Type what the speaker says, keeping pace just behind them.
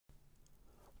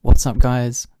What's up,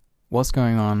 guys? What's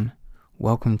going on?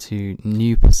 Welcome to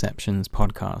New Perceptions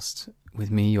podcast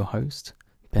with me, your host,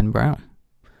 Ben Brown.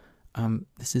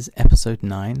 This is episode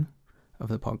 9 of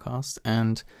the podcast,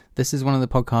 and this is one of the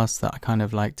podcasts that I kind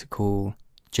of like to call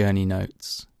Journey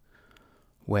Notes,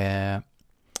 where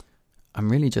I'm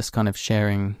really just kind of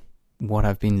sharing what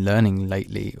I've been learning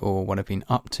lately, or what I've been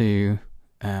up to,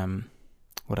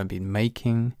 what I've been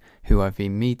making, who I've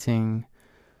been meeting,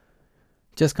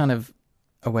 just kind of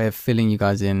a way of filling you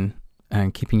guys in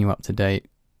and keeping you up to date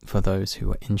for those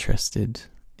who are interested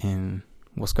in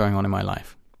what's going on in my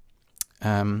life.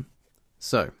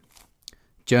 So,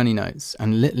 journey notes,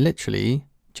 and literally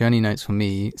journey notes for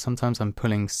me. Sometimes I'm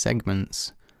pulling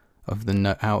segments of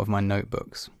the out of my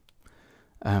notebooks.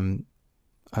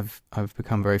 I've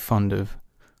become very fond of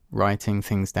writing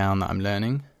things down that I'm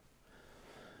learning,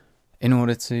 in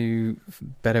order to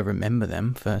better remember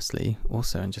them, firstly,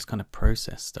 also, and just kind of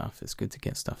process stuff. It's good to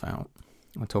get stuff out.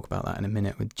 I'll talk about that in a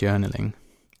minute with journaling.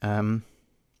 But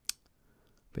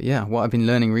yeah, what I've been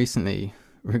learning recently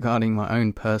regarding my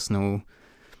own personal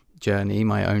journey,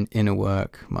 my own inner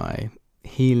work, my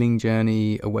healing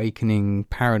journey, awakening,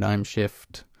 paradigm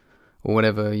shift, or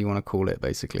whatever you want to call it,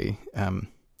 basically.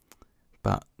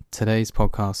 But today's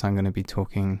podcast, I'm going to be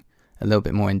talking a little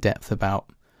bit more in depth about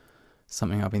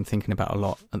something I've been thinking about a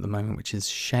lot at the moment, which is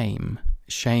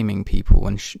shaming people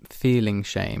and feeling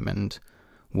shame, and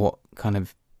what kind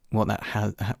of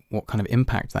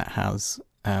impact that has,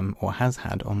 or has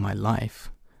had on my life,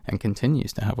 and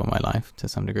continues to have on my life to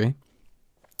some degree.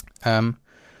 And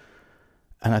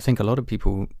I think a lot of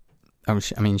people,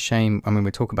 shame.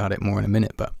 We'll talk about it more in a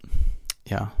minute, but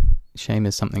yeah, shame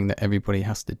is something that everybody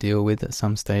has to deal with at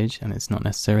some stage, and it's not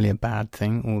necessarily a bad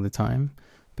thing all the time.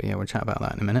 But yeah, we'll chat about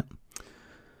that in a minute.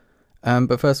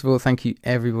 But first of all, thank you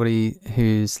everybody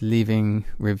who's leaving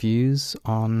reviews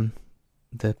on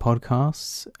the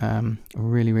podcasts.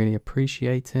 Really, really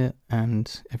appreciate it.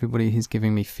 And everybody who's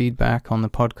giving me feedback on the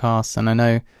podcasts. And I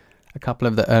know a couple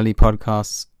of the early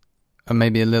podcasts are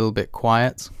maybe a little bit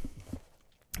quiet.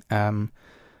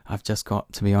 I've just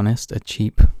got, to be honest, a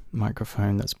cheap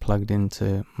microphone that's plugged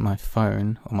into my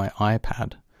phone or my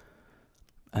iPad.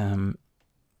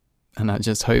 And I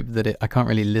just hope that I can't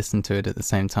really listen to it at the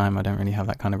same time. I don't really have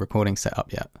that kind of recording set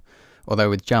up yet. Although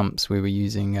with Jumps, we were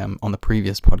using, on the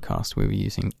previous podcast, we were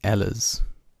using Ella's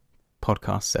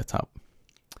podcast setup,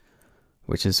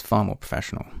 which is far more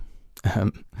professional.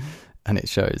 And it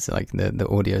shows, like, the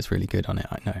audio is really good on it,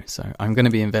 I know. So I'm going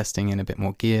to be investing in a bit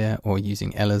more gear, or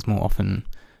using Ella's more often,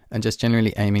 and just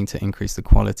generally aiming to increase the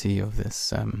quality of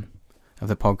this, of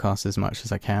the podcast as much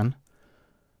as I can.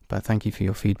 But thank you for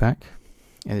your feedback.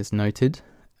 It is noted.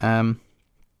 Someone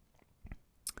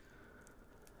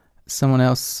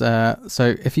else,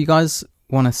 so if you guys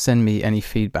want to send me any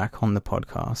feedback on the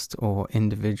podcast, or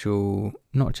individual,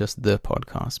 not just the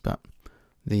podcast, but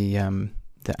the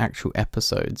actual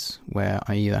episodes where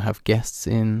I either have guests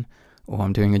in, or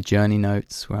I'm doing a journey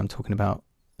notes where I'm talking about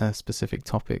a specific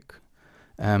topic,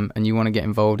 and you want to get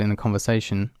involved in the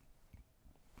conversation,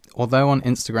 although on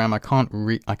Instagram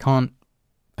I can't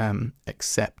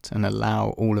accept and allow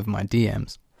all of my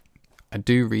DMs. I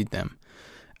do read them,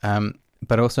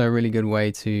 but also a really good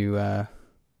way to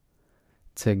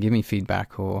give me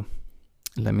feedback or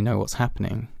let me know what's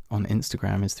happening on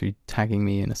Instagram is through tagging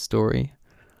me in a story.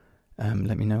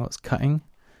 Let me know what's cutting,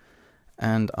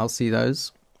 and I'll see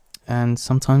those, and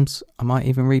sometimes I might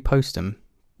even repost them,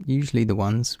 usually the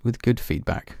ones with good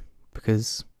feedback,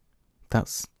 because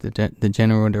that's the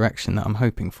general direction that I'm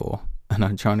hoping for. And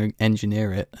I'm trying to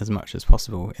engineer it as much as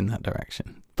possible in that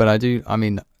direction. But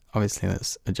obviously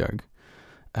that's a joke.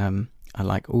 I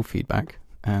like all feedback,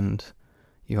 and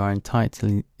you are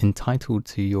entitled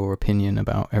to your opinion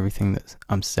about everything that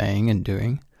I'm saying and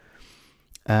doing.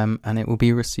 And it will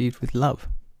be received with love.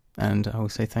 And I will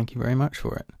say thank you very much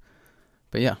for it.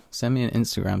 But yeah, send me an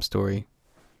Instagram story.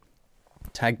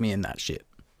 Tag me in that shit.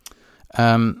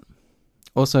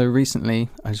 Also, recently,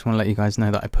 I just want to let you guys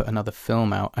know that I put another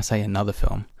film out. I say another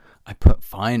film. I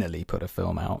finally put a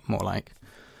film out, more like.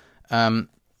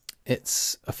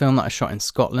 It's a film that I shot in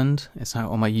Scotland. It's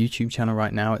out on my YouTube channel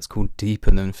right now. It's called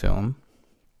Deeper Than Film.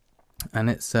 And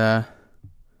it's,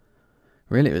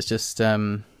 really, it was just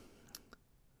an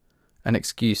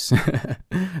excuse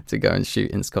to go and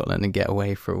shoot in Scotland and get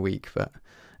away for a week. But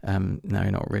no,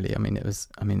 not really.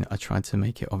 I tried to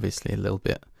make it obviously a little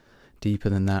bit deeper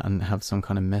than that, and have some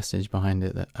kind of message behind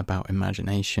it about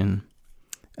imagination,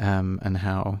 and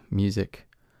how music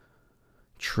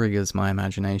triggers my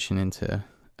imagination into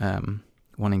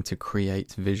wanting to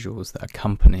create visuals that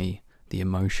accompany the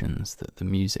emotions that the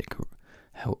music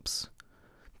helps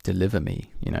deliver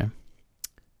me, you know.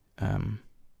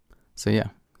 So yeah,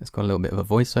 it's got a little bit of a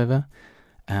voiceover,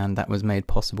 and that was made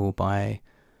possible by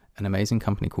an amazing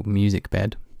company called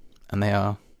MusicBed, and they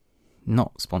are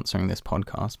not sponsoring this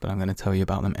podcast, but I'm going to tell you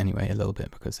about them anyway a little bit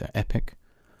because they're epic.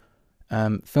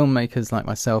 Filmmakers like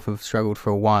myself have struggled for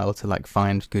a while to like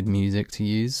find good music to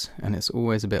use, and it's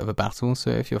always a bit of a battle. So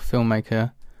if you're a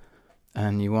filmmaker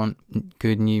and you want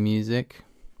good new music,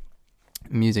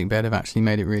 MusicBed have actually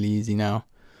made it really easy now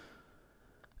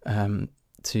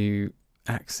to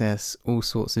access all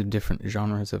sorts of different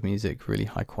genres of music, really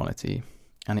high quality.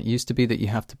 And it used to be that you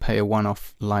have to pay a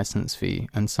one-off license fee,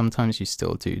 and sometimes you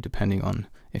still do, depending on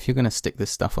if you're going to stick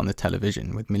this stuff on the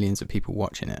television with millions of people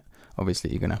watching it.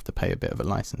 Obviously, you're going to have to pay a bit of a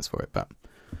license for it. But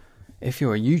if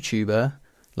you're a YouTuber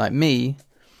like me,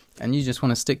 and you just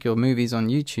want to stick your movies on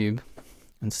YouTube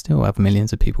and still have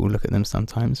millions of people look at them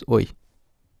sometimes,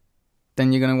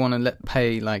 then you're going to want to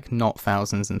pay like not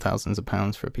thousands and thousands of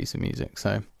pounds for a piece of music.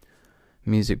 So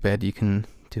MusicBed, you can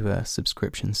do a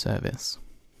subscription service,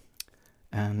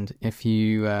 and if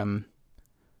you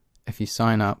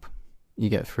sign up, you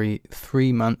get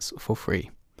 3 months for free.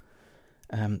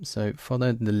 So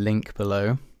follow the link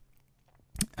below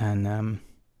and go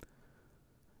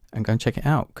and check it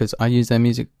out, because I use their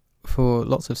music for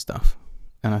lots of stuff,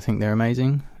 and I think they're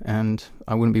amazing, and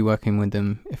I wouldn't be working with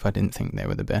them if I didn't think they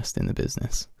were the best in the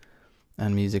business.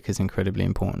 And music is incredibly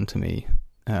important to me,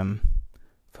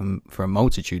 for a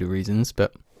multitude of reasons,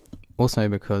 but also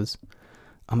because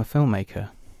I'm a filmmaker,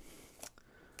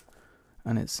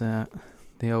 and it's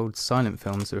the old silent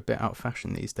films are a bit out of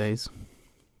fashion these days.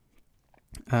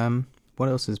 What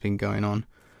else has been going on?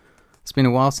 It's been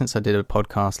a while since I did a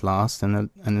podcast last, and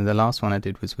the last one I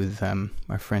did was with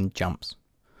my friend Jumps,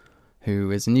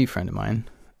 who is a new friend of mine.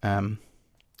 And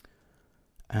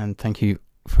thank you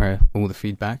for all the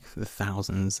feedback, the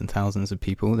thousands and thousands of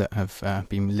people that have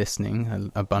been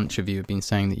listening. A bunch of you have been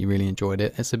saying that you really enjoyed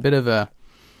it. It's a bit of a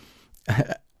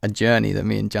journey that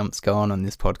me and Jumps go on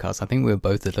this podcast. I think we were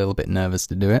both a little bit nervous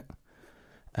to do it,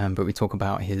 but we talk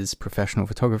about his professional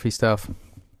photography stuff.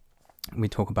 We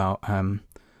talk about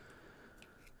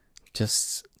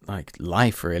just like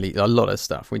life, really, a lot of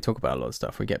stuff. We talk about a lot of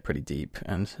stuff. We get pretty deep,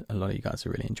 and a lot of you guys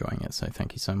are really enjoying it, so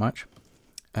thank you so much.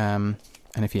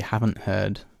 And if you haven't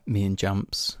heard me and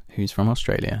Jumps, who's from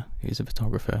Australia, who's a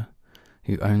photographer,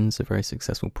 who owns a very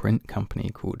successful print company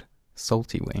called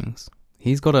Salty Wings,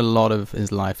 he's got a lot of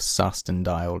his life sussed and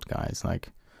dialed, guys. Like,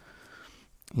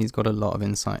 he's got a lot of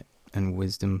insight and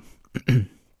wisdom.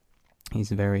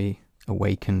 He's very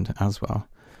awakened as well.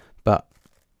 But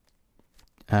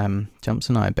Jumps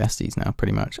and I are besties now,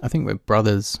 pretty much. I think we're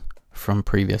brothers from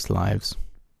previous lives.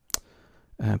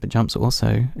 But Jumps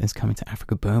also is coming to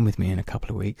Africa Burn with me in a couple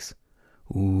of weeks.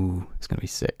 Ooh, it's going to be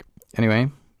sick.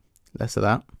 Anyway, less of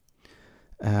that.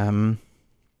 Go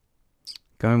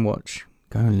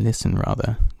and listen,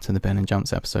 rather, to the Ben and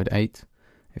Jumps episode 8,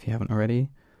 if you haven't already.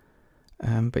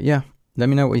 But yeah, let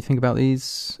me know what you think about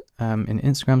these in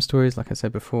Instagram stories, like I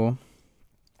said before.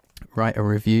 Write a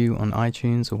review on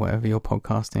iTunes or whatever your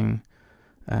podcasting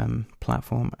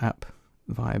platform app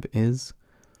vibe is.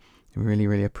 Really,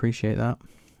 really appreciate that.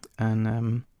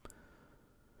 And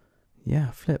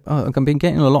flip. Oh, I've been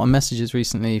getting a lot of messages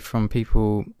recently from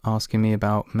people asking me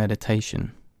about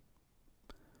meditation.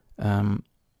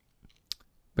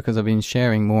 Because I've been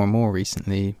sharing more and more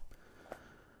recently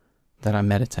that I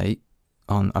meditate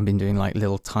on. I've been doing like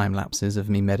little time lapses of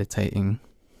me meditating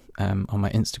on my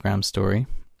Instagram story.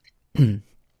 And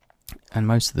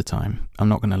most of the time, I'm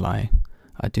not going to lie,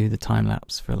 I do the time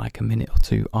lapse for like a minute or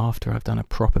two after I've done a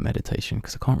proper meditation,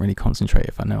 because I can't really concentrate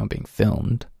if I know I'm being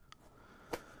filmed.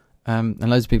 And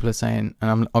loads of people are saying,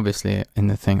 and I'm obviously in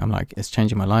the thing, I'm like, it's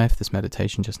changing my life. This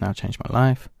meditation just now changed my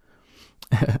life.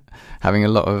 Having a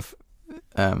lot of,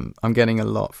 I'm getting a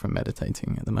lot from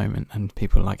meditating at the moment, and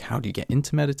people are like, how do you get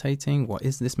into meditating? What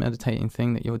is this meditating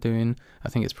thing that you're doing? I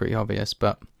think it's pretty obvious,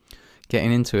 but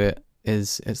getting into it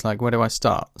it's like, where do I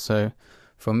start? So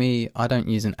for me, I don't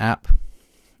use an app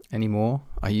anymore.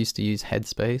 I used to use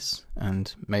Headspace,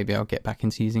 and maybe I'll get back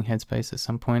into using Headspace at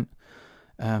some point.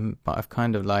 But I've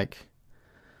kind of like,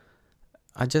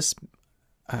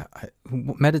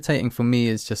 meditating for me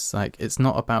is just like, it's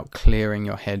not about clearing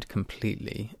your head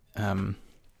completely. And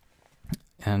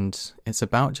it's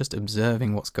about just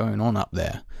observing what's going on up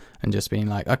there, and just being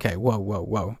like, okay,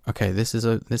 whoa. Okay, this is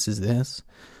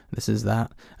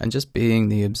that. And just being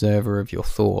the observer of your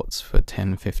thoughts for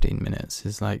 10-15 minutes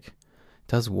is like,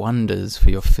 does wonders for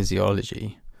your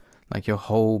physiology. Like, your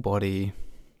whole body,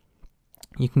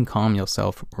 you can calm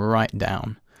yourself right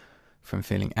down from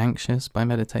feeling anxious by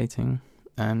meditating.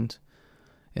 And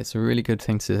It's a really good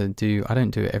thing to do. I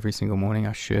don't do it every single morning.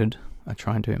 I should. I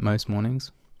try and do it most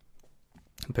mornings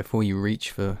before you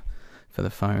reach for the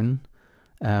phone,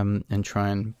 and try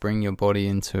and bring your body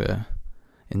into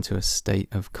a state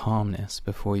of calmness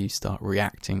before you start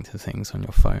reacting to things on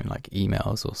your phone, like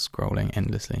emails or scrolling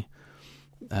endlessly.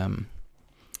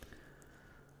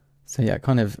 So yeah,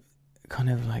 kind of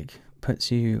like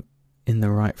puts you in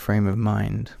the right frame of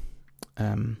mind.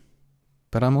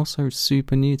 But I'm also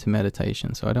super new to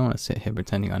meditation, so I don't want to sit here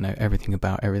pretending I know everything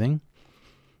about everything.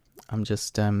 I'm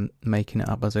just making it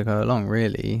up as I go along,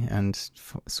 really, and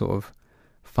sort of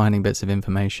finding bits of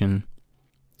information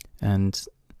and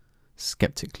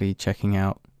skeptically checking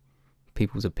out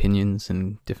people's opinions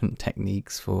and different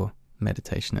techniques for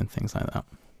meditation and things like that.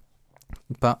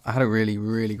 But I had a really,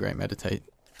 really great meditate.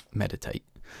 I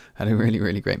had a really,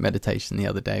 really great meditation the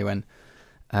other day when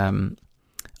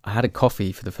I had a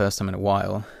coffee for the first time in a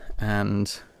while,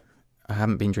 and I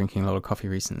haven't been drinking a lot of coffee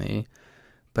recently,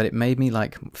 but it made me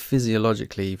like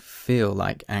physiologically feel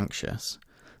like anxious.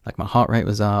 Like my heart rate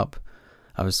was up,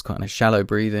 I was kind of shallow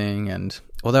breathing, and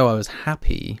although I was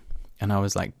happy and I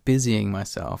was like busying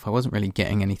myself, I wasn't really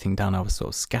getting anything done. I was sort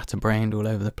of scatterbrained all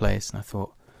over the place, and I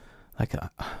thought, like,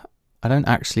 I don't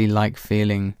actually like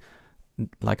feeling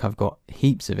like I've got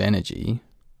heaps of energy,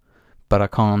 but I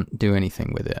can't do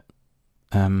anything with it.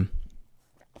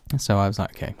 So I was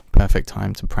like, okay, perfect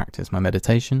time to practice my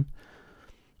meditation.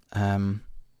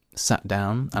 Sat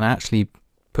down and I actually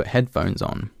put headphones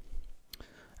on,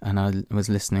 and I was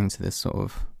listening to this sort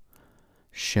of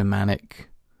shamanic,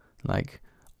 like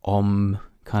Om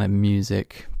kind of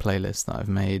music playlist that I've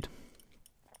made,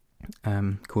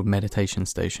 called Meditation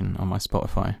Station on my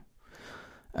Spotify.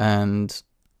 And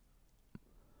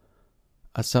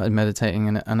I started meditating,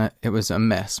 and it was a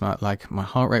mess. My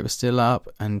heart rate was still up,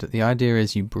 and the idea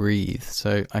is you breathe.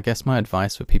 So I guess my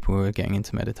advice for people who are getting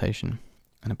into meditation,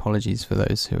 and apologies for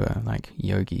those who are like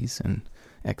yogis and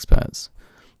experts,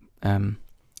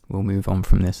 we'll move on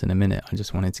from this in a minute. I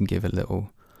just wanted to give a little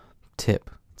tip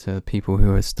to people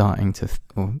who are starting to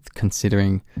or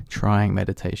considering trying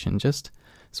meditation.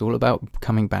 It's all about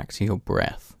coming back to your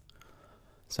breath.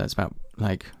 So it's about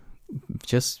like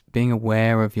just being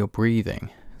aware of your breathing.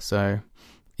 So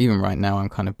even right now I'm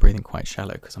kind of breathing quite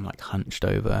shallow because I'm like hunched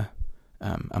over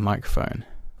a microphone,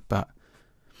 but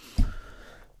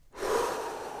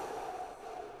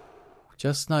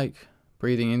just like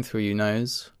breathing in through your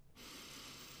nose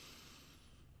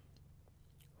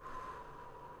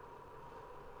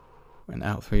and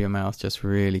out through your mouth, just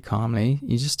really calmly.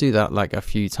 You just do that like a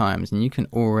few times and you can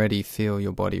already feel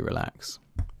your body relax.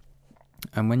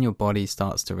 And when your body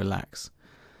starts to relax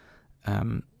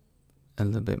a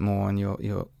little bit more, and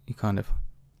you kind of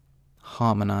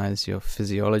harmonize your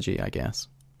physiology, I guess,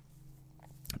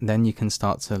 then you can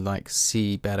start to like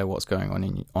see better what's going on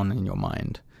in your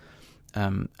mind,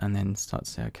 and then start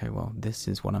to say, okay, well, this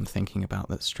is what I'm thinking about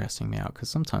that's stressing me out. Because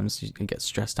sometimes you can get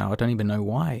stressed out, I don't even know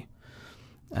why,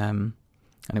 and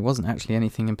it wasn't actually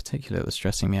anything in particular that was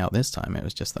stressing me out this time. It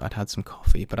was just that I'd had some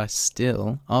coffee, but I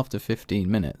still, after 15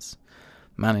 minutes,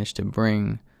 managed to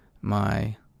bring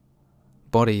my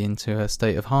body into a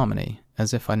state of harmony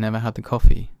as if I never had the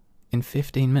coffee in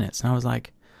 15 minutes. And I was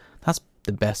like, that's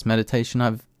the best meditation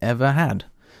I've ever had,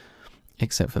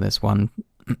 except for this one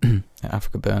at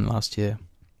Africa Burn last year.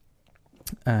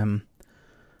 But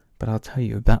I'll tell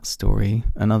you that story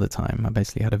another time. I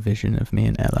basically had a vision of me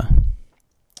and Ella,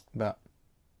 but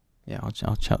yeah,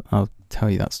 I'll tell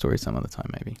you that story some other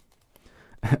time maybe.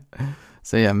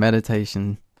 So yeah,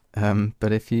 meditation.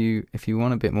 But if you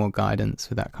want a bit more guidance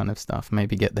with that kind of stuff,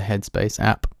 maybe get the Headspace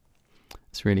app.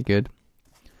 It's really good.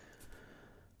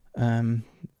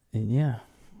 Yeah.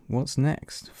 What's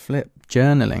next? Flip.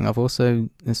 Journaling.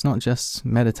 It's not just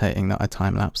meditating that I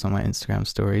time lapse on my Instagram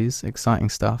stories. Exciting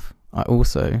stuff. I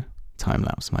also time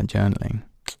lapse my journaling.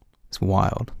 It's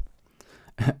wild.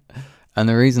 And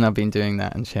the reason I've been doing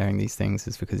that and sharing these things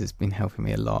is because it's been helping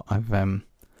me a lot.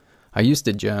 I used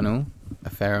to journal a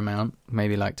fair amount,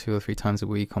 maybe like 2 or 3 times a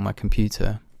week on my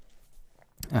computer.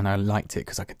 And I liked it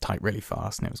because I could type really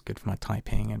fast and it was good for my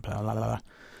typing and blah, blah, blah.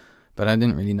 But I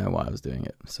didn't really know why I was doing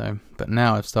it. But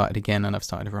now I've started again and I've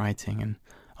started writing. And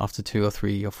after 2 or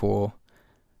 3 or 4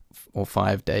 or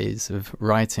 5 days of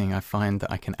writing, I find that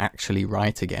I can actually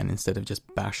write again instead of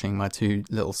just bashing my 2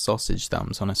 little sausage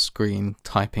thumbs on a screen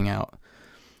typing out.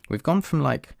 We've gone from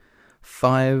like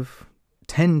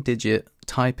 10-digit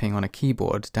typing on a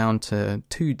keyboard down to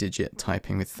 2-digit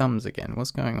typing with thumbs again.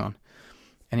 What's going on?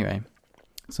 Anyway,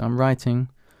 so I'm writing,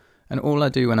 and all I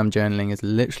do when I'm journaling is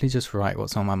literally just write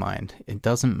what's on my mind. It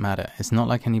doesn't matter. It's not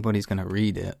like anybody's going to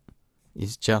read it.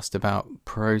 is just about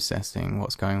processing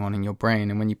what's going on in your brain.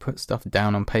 And when you put stuff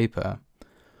down on paper,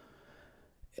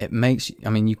 it makes you,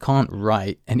 you can't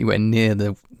write anywhere near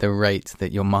the rate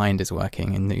that your mind is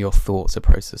working and that your thoughts are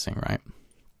processing, right?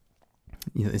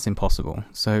 It's impossible.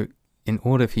 So in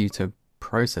order for you to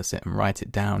process it and write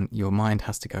it down, your mind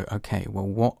has to go, okay, well,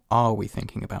 what are we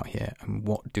thinking about here? And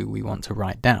what do we want to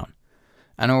write down?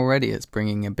 And already it's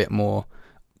bringing a bit more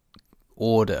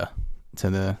order to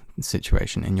the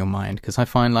situation in your mind, because I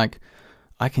find like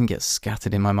I can get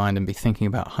scattered in my mind and be thinking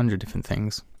about 100 different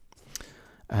things.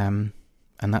 And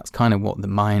that's kind of what the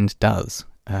mind does.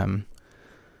 But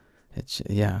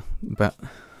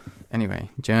anyway,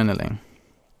 journaling.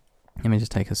 Let me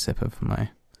just take a sip of my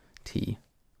tea.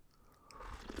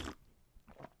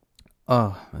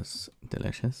 Oh, that's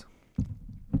delicious.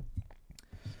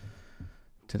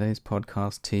 Today's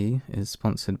podcast tea is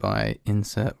sponsored by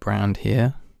insert brand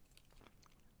here.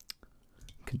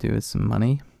 Could do with some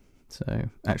money. So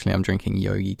actually I'm drinking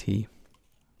Yogi tea.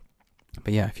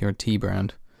 But yeah, if you're a tea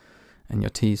brand and your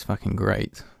tea's fucking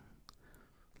great,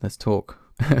 let's talk.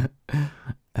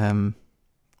 And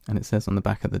it says on the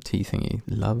back of the tea thingy,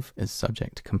 love is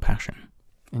subject to compassion.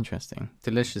 Interesting.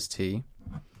 Delicious tea.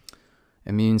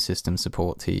 Immune system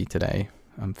support tea today.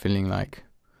 I'm feeling like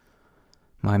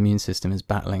my immune system is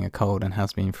battling a cold and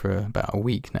has been for about a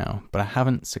week now. But I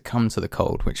haven't succumbed to the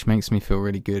cold, which makes me feel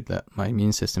really good that my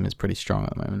immune system is pretty strong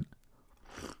at the moment.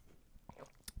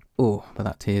 Oh, but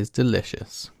that tea is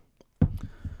delicious.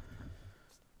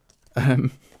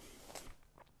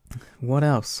 What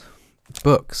else?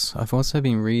 Books. I've also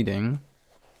been reading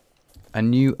A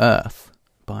New Earth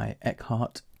by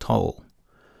Eckhart Tolle.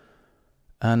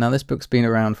 Now this book's been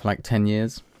around for like 10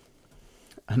 years.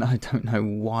 And I don't know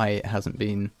why it hasn't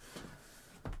been...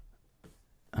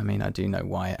 I do know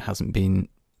why it hasn't been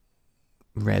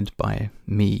read by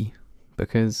me.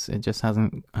 Because it just I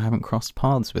haven't crossed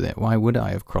paths with it. Why would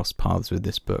I have crossed paths with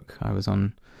this book? I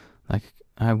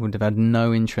would have had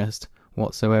no interest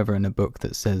whatsoever in a book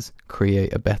that says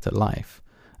create a better life.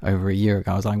 Over a year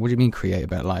ago I was like, what do you mean create a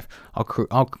better life?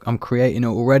 I'm creating it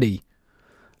already.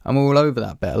 I'm all over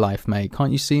that better life, mate.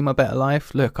 Can't you see my better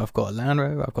life? Look, I've got a Land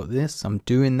Rover, I've got this, I'm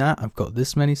doing that, I've got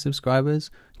this many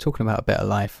subscribers. Talking about a better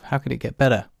life. How could it get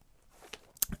better?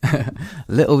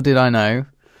 Little did I know,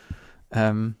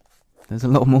 there's a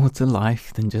lot more to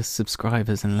life than just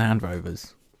subscribers and Land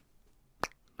Rovers.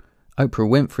 Oprah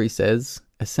Winfrey says,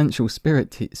 Essential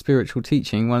Spiritual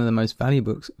Teaching, one of the most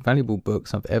valuable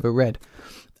books I've ever read.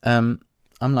 I'm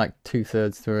like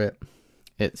 2/3 through it.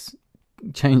 It's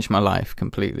changed my life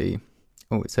completely.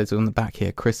 Oh, it says on the back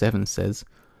here, Chris Evans says,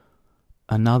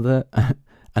 an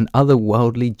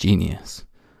otherworldly genius.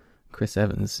 Chris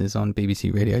Evans is on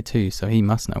BBC Radio 2, so he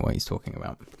must know what he's talking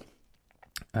about.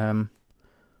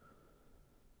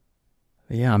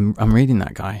 Yeah, I'm reading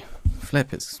that guy.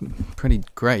 Flip, it's pretty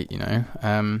great,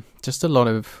 just a lot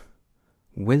of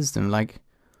wisdom,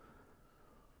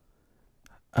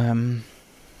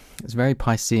 it's very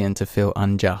Piscean to feel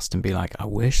unjust and be like, I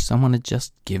wish someone had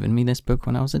just given me this book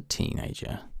when I was a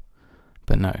teenager.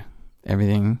 But no,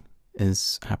 everything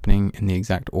is happening in the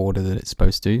exact order that it's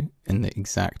supposed to, in the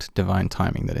exact divine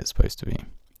timing that it's supposed to be.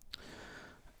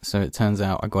 So it turns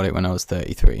out I got it when I was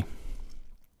 33.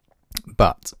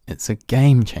 But it's a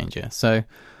game changer. So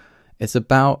it's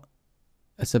about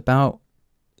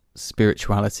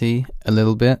spirituality a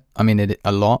little bit.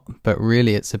 A lot, but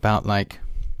really it's about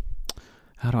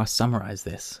how do I summarize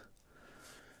this?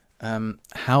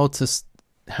 How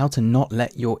to not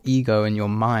let your ego and your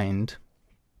mind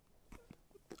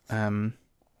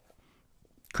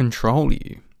control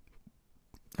you.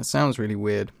 That sounds really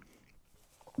weird.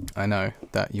 I know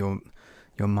that your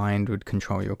mind would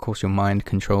control you. Of course, your mind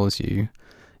controls you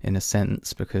in a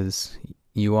sense because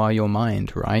you are your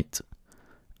mind, right?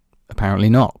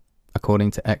 Apparently not. According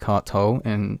to Eckhart Tolle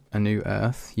in A New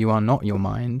Earth, you are not your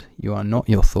mind. You are not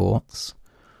your thoughts.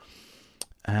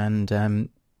 And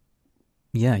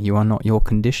you are not your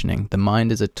conditioning. The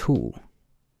mind is a tool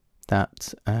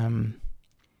that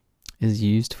is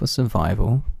used for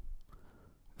survival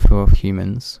for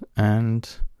humans, and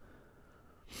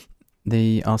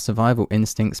our survival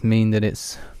instincts mean that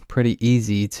it's pretty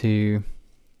easy to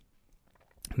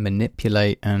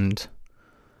manipulate and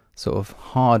sort of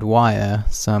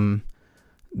hardwire some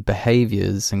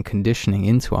behaviors and conditioning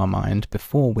into our mind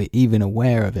before we're even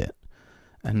aware of it.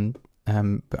 And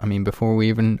before we're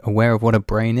even aware of what a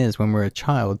brain is. When we're a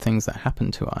child, things that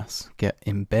happen to us get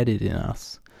embedded in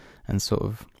us and sort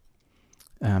of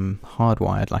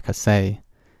hardwired, like I say,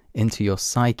 into your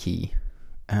psyche.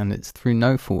 And it's through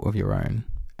no fault of your own.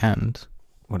 And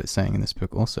what it's saying in this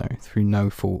book also, through no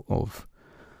fault of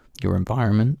your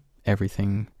environment.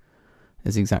 Everything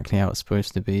is exactly how it's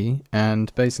supposed to be.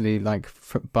 And basically, like,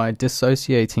 by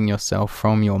dissociating yourself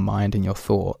from your mind and your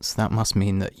thoughts, that must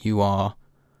mean that you are...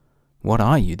 What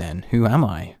are you then? Who am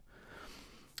I?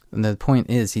 And the point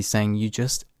is, he's saying you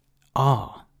just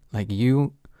are. Like,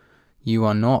 you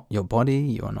are not your body,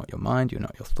 you are not your mind, you're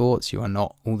not your thoughts, you are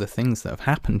not all the things that have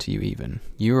happened to you even.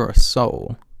 You are a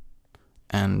soul,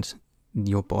 and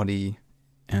your body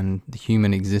and the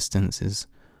human existence is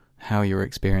how you're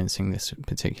experiencing this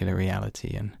particular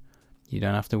reality. And you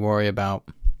don't have to worry about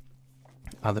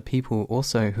other people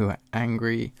also who are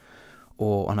angry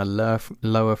or on a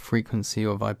lower frequency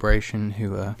or vibration,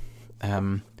 who are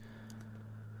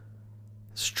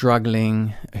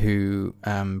struggling, who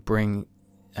bring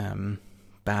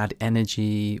bad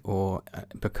energy, or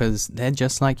because they're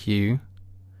just like you,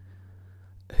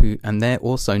 and they're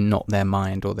also not their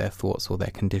mind or their thoughts or their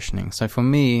conditioning. So for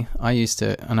me, I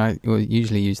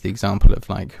usually use the example of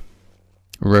like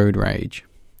road rage,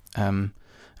 and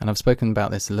I've spoken about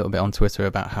this a little bit on Twitter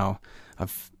about how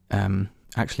I've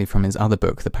actually, from his other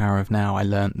book, The Power of Now, I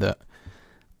learned that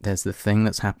there's the thing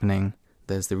that's happening,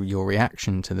 there's your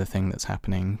reaction to the thing that's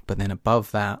happening, but then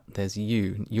above that, there's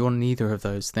you. You're neither of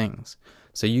those things.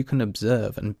 So you can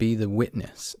observe and be the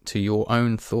witness to your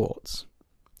own thoughts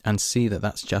and see that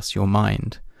that's just your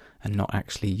mind and not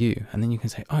actually you. And then you can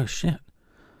say, oh shit,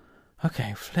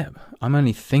 okay, flip. I'm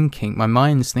only thinking, my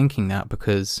mind's thinking that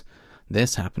because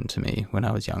this happened to me when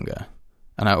I was younger.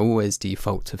 And I always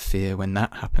default to fear when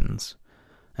that happens.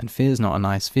 And fear is not a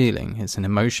nice feeling. It's an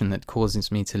emotion that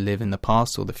causes me to live in the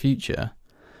past or the future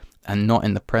and not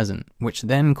in the present, which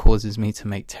then causes me to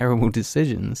make terrible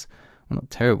decisions. Well, not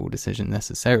terrible decisions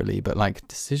necessarily, but like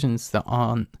decisions that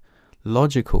aren't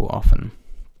logical often.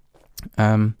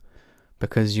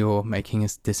 Because you're making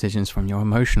decisions from your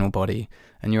emotional body,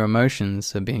 and your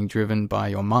emotions are being driven by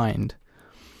your mind,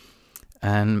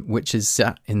 and which is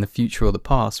set in the future or the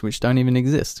past, which don't even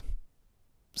exist.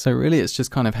 So really, it's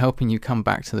just kind of helping you come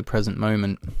back to the present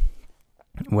moment,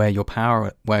 where your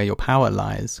power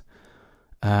lies.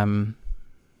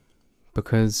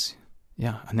 Because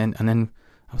and then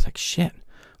I was like, shit.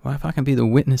 Well, if I can be the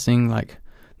witness and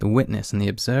the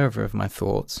observer of my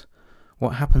thoughts,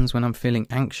 what happens when I'm feeling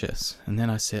anxious? And then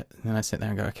I sit there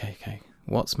and go, okay,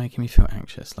 what's making me feel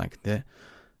anxious?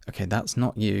 Okay, that's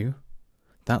not you.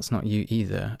 That's not you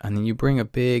either. And then you bring a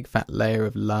big fat layer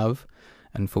of love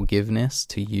and forgiveness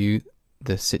to you,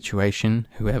 the situation,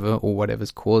 whoever or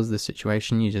whatever's caused the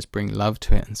situation. You just bring love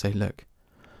to it and say, look,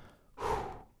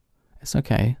 it's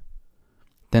okay.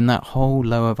 Then that whole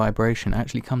lower vibration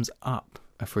actually comes up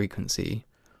a frequency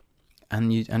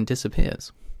and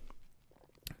disappears.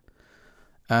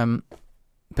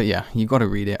 But yeah, you got to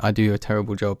read it. I do a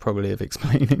terrible job probably of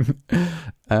explaining.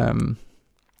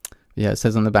 It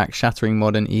says on the back, shattering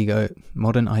modern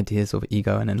ideas of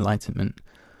ego and enlightenment,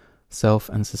 self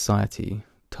and society.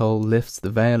 Toll lifts the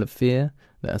veil of fear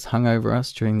that has hung over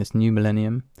us during this new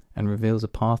millennium and reveals a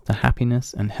path to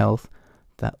happiness and health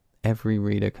that every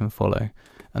reader can follow.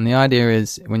 And the idea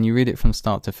is, when you read it from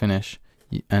start to finish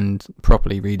and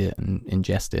properly read it and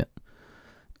ingest it,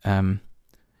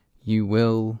 it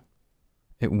will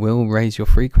raise your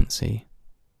frequency.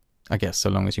 I guess so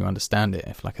long as you understand it.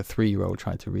 If like a 3-year-old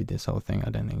tried to read this whole thing, I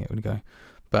don't think it would go.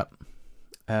 But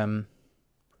no,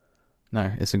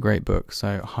 it's a great book,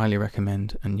 so I highly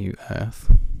recommend A New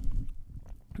Earth.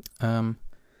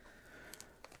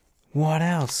 What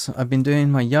else? I've been doing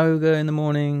my yoga in the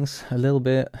mornings a little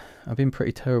bit. I've been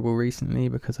pretty terrible recently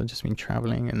because I've just been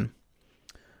traveling and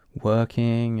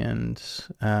working, and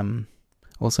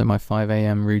also my 5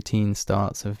 a.m. routine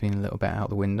starts have been a little bit out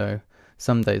the window.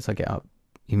 Some days I get up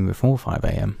even before 5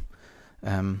 a.m.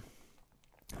 I'm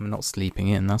not sleeping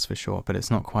in, that's for sure, but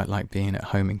it's not quite like being at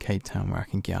home in Cape Town where I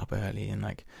can get up early. And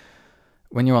like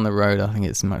when you're on the road, I think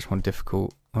it's much more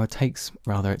difficult. Well, it takes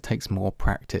more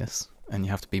practice, and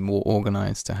you have to be more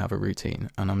organized to have a routine.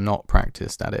 And I'm not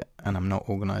practiced at it, and I'm not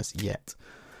organized yet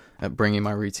at bringing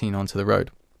my routine onto the road.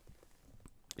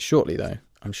 Shortly though,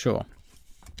 I'm sure.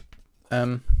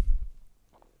 So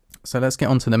let's get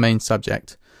on to the main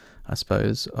subject, I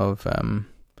suppose, of hang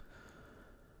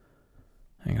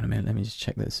on a minute, let me just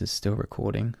check that this is still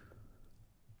recording.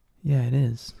 Yeah, it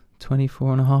is.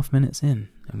 24.5 minutes in,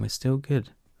 and we're still good.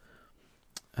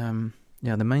 The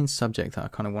main subject that I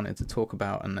kind of wanted to talk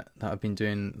about, and that I've been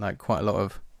doing like quite a lot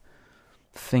of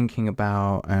thinking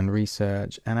about and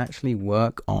research and actually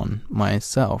work on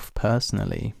myself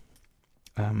personally,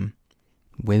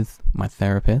 with my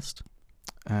therapist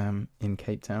in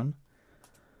Cape Town.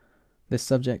 This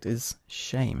subject is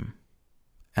shame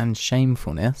and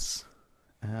shamefulness,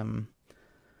 and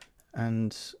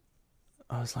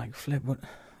I was like, Flip,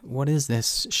 what is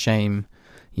this shame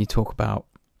you talk about?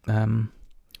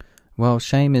 Well,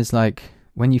 shame is like,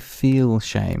 when you feel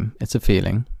shame, it's a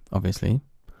feeling, obviously.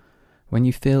 When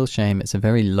you feel shame, it's a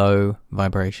very low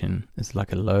vibration. It's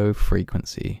like a low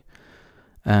frequency.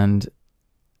 And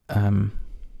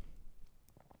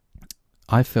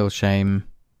I feel shame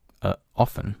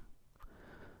often.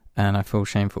 And I feel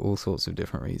shame for all sorts of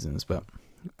different reasons, but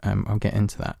I'll get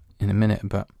into that in a minute.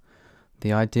 But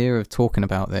the idea of talking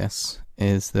about this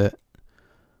is that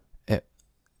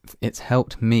it's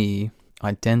helped me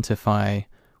identify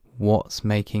what's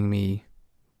making me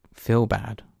feel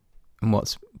bad and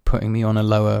what's putting me on a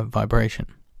lower vibration,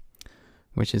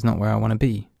 which is not where I want to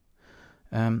be.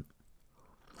 Oh,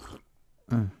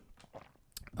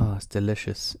 it's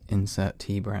delicious. Insert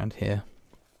tea brand here.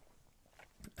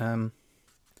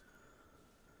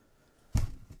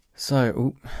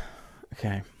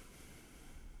 Okay.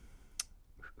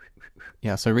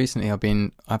 Yeah, so recently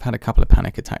I've had a couple of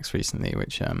panic attacks recently,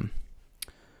 which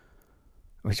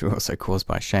were also caused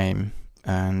by shame.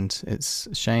 And it's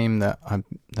shame that I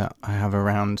have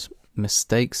around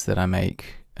mistakes that I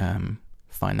make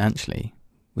financially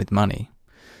with money.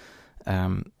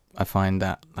 I find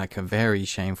that like a very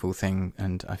shameful thing,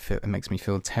 and I feel it makes me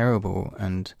feel terrible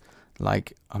and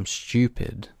like I'm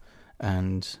stupid,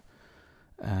 and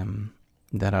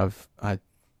that I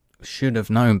should have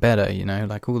known better,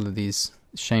 like all of these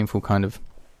shameful kind of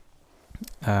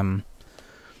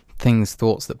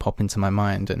thoughts that pop into my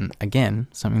mind. And again,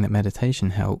 something that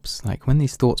meditation helps, like when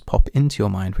these thoughts pop into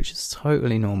your mind, which is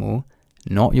totally normal,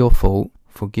 not your fault,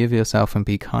 forgive yourself and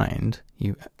be kind,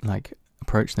 you like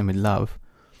approach them with love.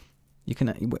 You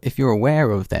can, if you're aware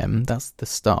of them, that's the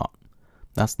start,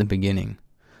 that's the beginning.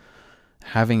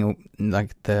 Having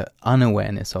like the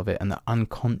unawareness of it and the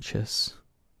unconscious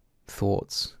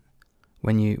thoughts,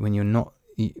 when you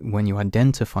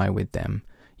identify with them,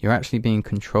 you're actually being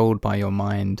controlled by your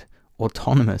mind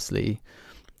autonomously,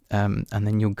 and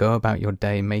then you'll go about your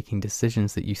day making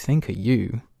decisions that you think are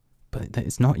you, but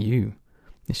it's not you.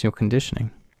 It's your conditioning,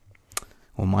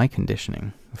 or my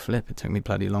conditioning. Flip, it took me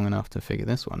bloody long enough to figure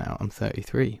this one out. I'm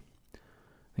 33. I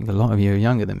think a lot of you are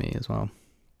younger than me as well.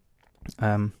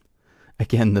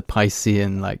 Again, the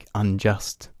Piscean, like,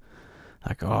 unjust.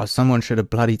 Like, oh, someone should have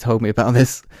bloody told me about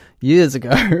this years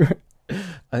ago.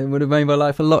 It would have made my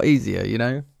life a lot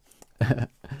easier,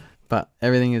 But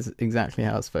everything is exactly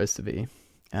how it's supposed to be.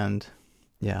 And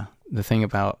yeah, the thing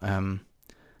about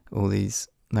all these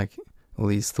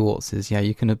thoughts is,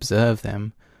 you can observe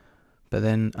them, but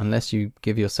then unless you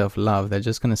give yourself love, they're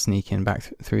just going to sneak in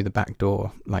back through the back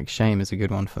door. Like shame is a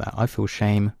good one for that. I feel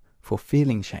shame for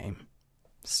feeling shame.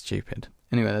 Stupid.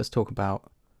 Anyway, let's talk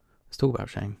about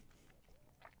shame.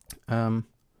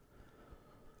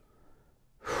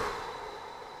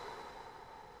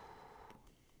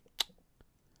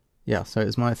 Yeah, so it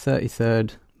was my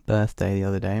 33rd birthday the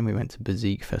other day, and we went to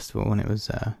Bazik Festival, and it was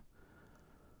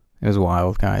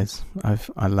wild, guys.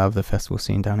 I love the festival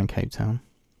scene down in Cape Town.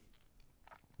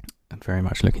 I'm very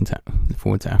much looking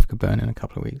forward to Africa Burn in a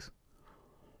couple of weeks.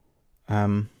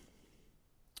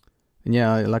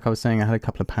 Yeah, like I was saying, I had a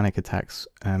couple of panic attacks,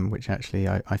 which actually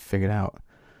I figured out.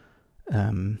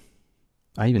 I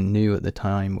even knew at the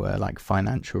time were like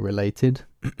financial related.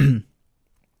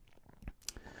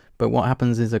 But what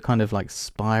happens is a kind of like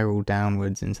spiral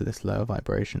downwards into this lower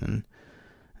vibration,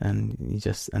 and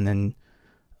then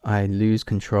I lose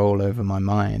control over my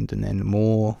mind, and then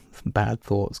more bad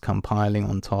thoughts come piling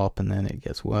on top, and then it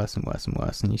gets worse and worse and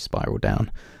worse, and you spiral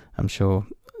down. I'm sure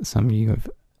some of you have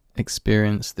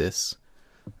experienced this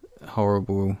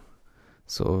horrible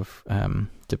sort of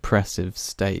depressive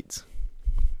state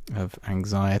of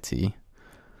anxiety,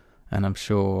 and I'm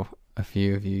sure a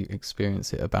few of you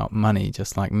experience it about money,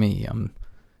 just like me. I'm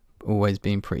always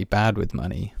been pretty bad with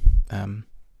money, and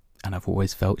I've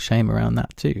always felt shame around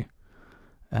that too,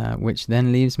 which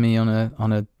then leaves me on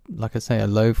a like I say, a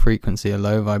low frequency, a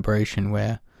low vibration,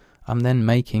 where I'm then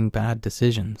making bad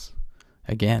decisions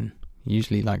again,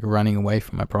 usually like running away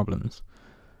from my problems.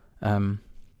 Shame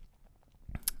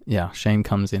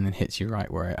comes in and hits you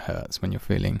right where it hurts, when you're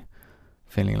feeling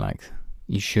like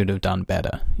you should have done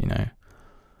better,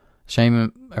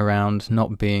 Shame around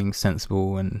not being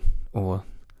sensible or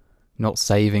not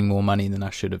saving more money than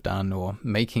I should have done, or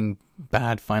making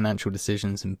bad financial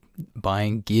decisions and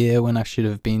buying gear when I should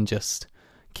have been just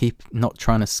not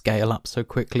trying to scale up so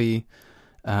quickly.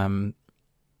 Bad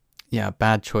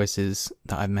choices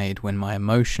that I made when my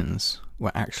emotions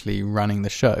were actually running the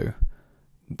show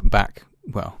back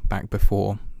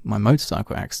before my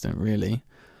motorcycle accident, really,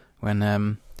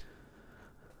 when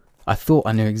I thought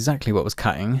I knew exactly what was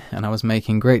cutting, and I was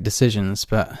making great decisions.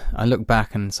 But I look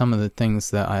back, and some of the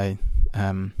things that I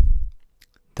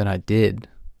did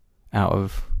out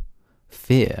of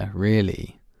fear,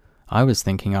 really, I was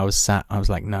thinking I was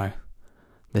like, no,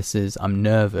 I'm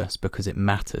nervous because it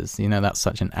matters. You know, that's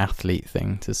such an athlete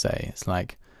thing to say. It's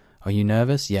like, are you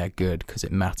nervous? Yeah, good, because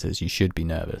it matters. You should be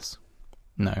nervous.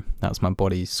 No, that's my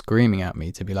body screaming at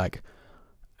me to be like,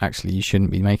 actually, you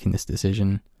shouldn't be making this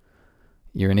decision.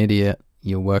 You're an idiot.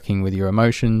 You're working with your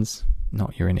emotions.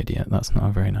 Not you're an idiot. That's not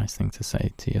a very nice thing to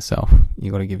say to yourself.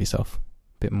 You got to give yourself a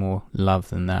bit more love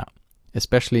than that.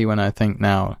 Especially when I think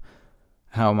now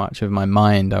how much of my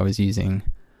mind I was using,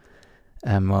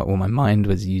 or my mind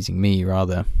was using me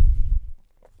rather,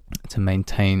 to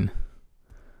maintain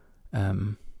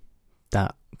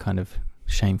that kind of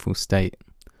shameful state.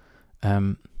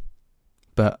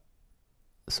 But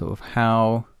sort of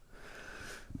how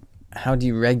do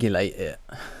you regulate it?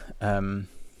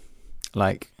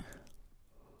 Like,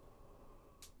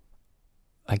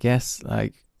 I guess,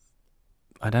 like,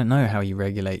 I don't know how you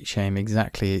regulate shame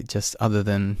exactly, just other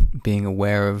than being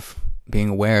aware of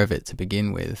it to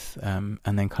begin with, and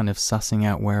then kind of sussing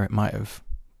out where it might have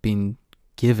been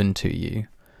given to you,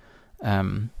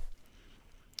 and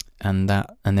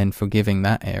then forgiving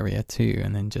that area too,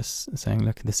 and then just saying,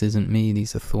 look, this isn't me,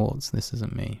 these are thoughts, this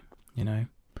isn't me, you know.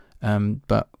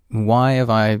 But why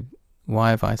have I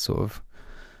sort of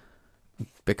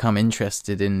become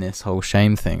interested in this whole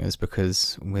shame thing is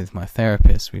because with my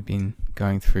therapist, we've been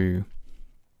going through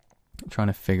trying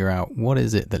to figure out what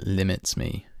is it that limits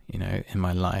me, you know, in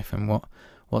my life, and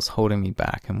what's holding me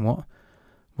back, and what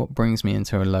brings me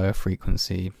into a lower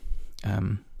frequency,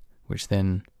 which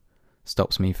then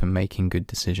stops me from making good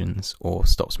decisions or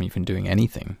stops me from doing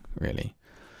anything really.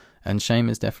 And shame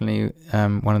is definitely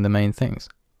one of the main things.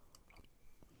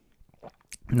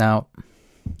 Now,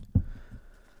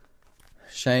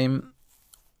 shame,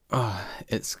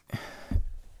 it's,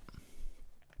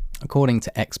 according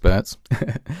to experts,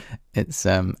 it's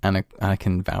and I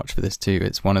can vouch for this too,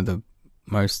 it's one of the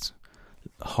most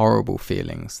horrible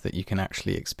feelings that you can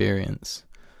actually experience.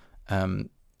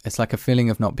 It's like a feeling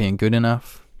of not being good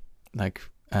enough, like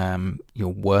you're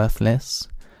worthless,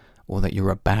 or that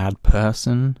you're a bad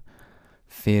person.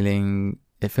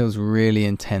 It feels really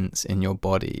intense in your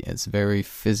body. It's very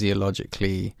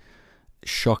physiologically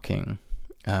shocking,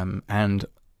 and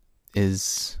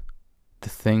is the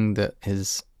thing that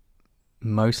is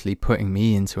mostly putting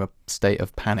me into a state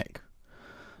of panic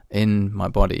in my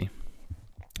body.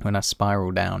 When I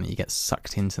spiral down, you get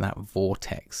sucked into that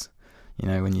vortex, you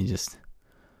know, when you just,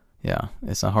 yeah,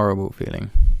 it's a horrible feeling.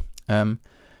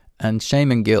 And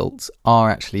shame and guilt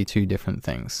are actually two different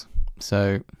things.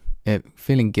 So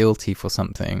feeling guilty for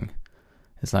something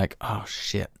is like, oh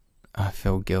shit, I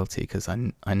feel guilty because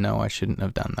I know I shouldn't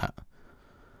have done that.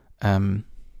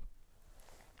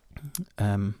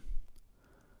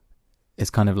 It's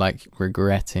kind of like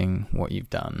regretting what you've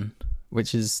done,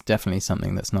 which is definitely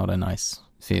something that's not a nice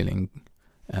feeling.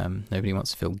 Nobody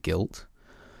wants to feel guilt.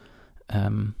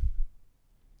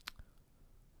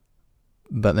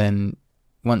 But then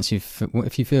once if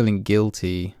you're feeling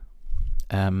guilty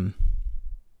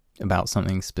about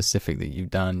something specific that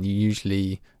you've done, you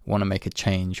usually want to make a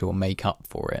change or make up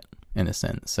for it in a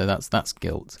sense. So that's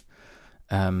guilt.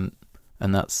 And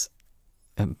that's,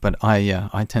 but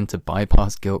I tend to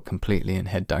bypass guilt completely and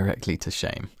head directly to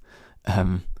shame.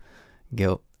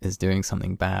 Guilt is doing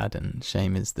something bad, and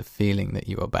shame is the feeling that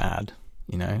you are bad,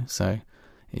 you know. So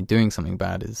doing something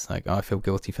bad is like, oh, I feel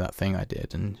guilty for that thing I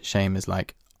did, and shame is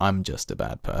like, I'm just a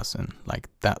bad person, like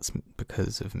that's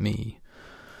because of me.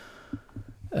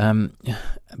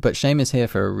 But shame is here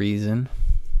for a reason.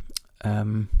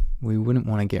 We wouldn't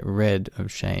want to get rid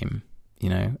of shame, you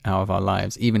know, out of our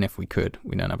lives. Even if we could,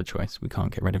 we don't have a choice. We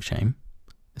can't get rid of shame.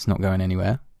 It's not going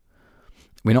anywhere.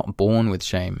 We're not born with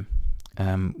shame.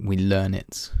 We learn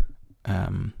it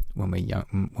when we're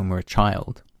young, when we're a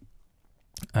child.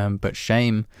 But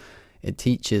shame, it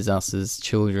teaches us as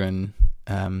children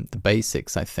the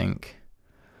basics, I think,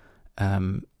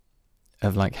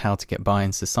 of like how to get by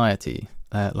in society.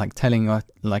 Like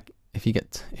if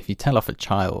you tell off a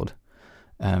child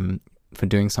for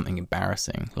doing something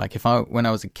embarrassing, like when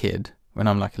I was a kid, when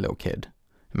I'm like a little kid,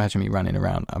 imagine me running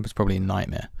around, I was probably a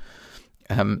nightmare.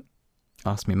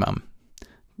 Ask me mum,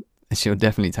 she'll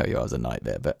definitely tell you I was a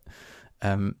nightmare. But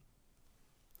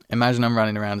imagine I'm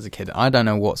running around as a kid, I don't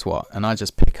know what's what, and I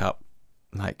just pick up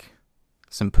like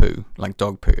some poo, like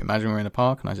dog poo. Imagine we're in a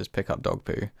park and I just pick up dog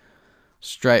poo.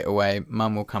 Straight away,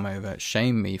 mum will come over,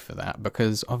 shame me for that,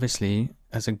 because obviously,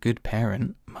 as a good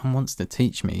parent, mum wants to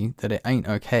teach me that it ain't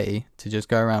okay to just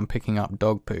go around picking up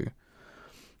dog poo.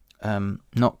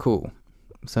 not cool.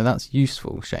 So that's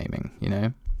useful shaming, you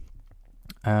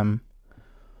know.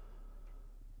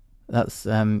 That's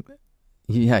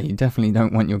yeah, you definitely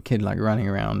don't want your kid like running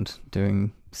around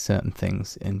doing certain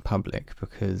things in public,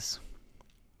 because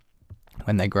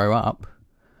when they grow up,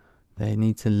 they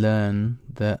need to learn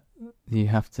that you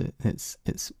have to,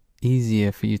 it's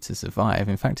easier for you to survive.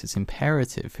 In fact, it's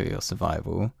imperative for your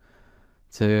survival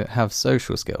to have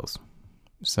social skills.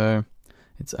 So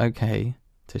it's okay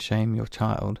to shame your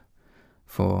child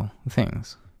for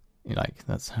things. Like,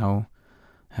 that's how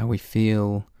we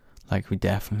feel. Like, we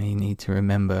definitely need to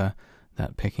remember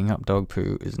that picking up dog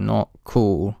poo is not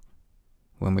cool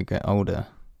when we get older,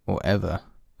 or ever.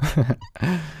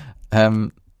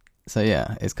 So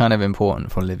yeah, it's kind of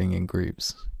important for living in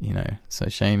groups, you know. So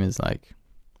shame is like,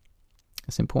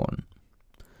 it's important.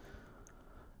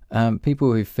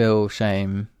 People who feel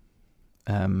shame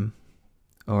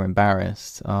or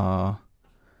embarrassed are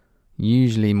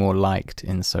usually more liked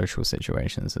in social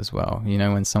situations as well. You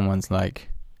know, when someone's like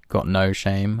got no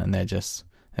shame and they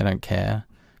don't care,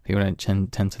 people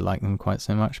don't tend to like them quite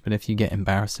so much. But if you get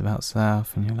embarrassed about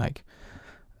stuff and you're like,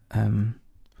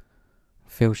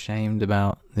 feel shamed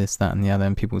about this, that, and the other,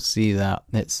 and people see that,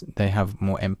 they have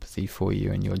more empathy for you,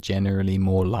 and you're generally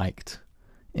more liked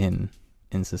in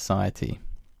society.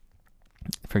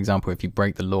 For example, if you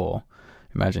break the law,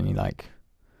 imagine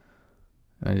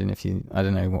if you, I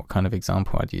don't know what kind of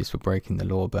example I'd use for breaking the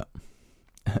law, but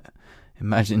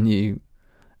imagine you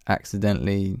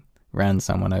accidentally ran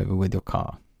someone over with your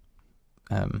car.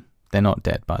 They're not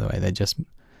dead, by the way. They just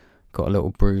got a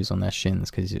little bruise on their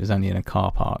shins because it was only in a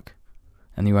car park,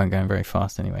 and you weren't going very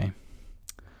fast anyway.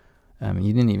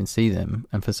 You didn't even see them,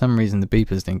 and for some reason the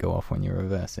beepers didn't go off when you were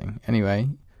reversing. Anyway,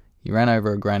 you ran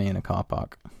over a granny in a car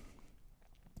park.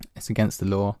 It's against the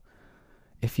law.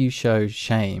 If you show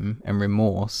shame and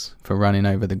remorse for running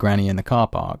over the granny in the car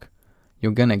park,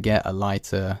 you're going to get a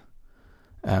lighter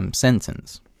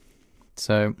sentence.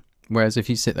 So, whereas if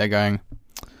you sit there going,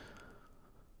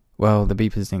 well, the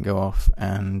beepers didn't go off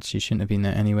and she shouldn't have been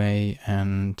there anyway,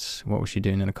 and what was she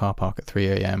doing in a car park at 3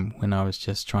 a.m. when I was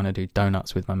just trying to do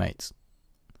donuts with my mates,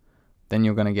 then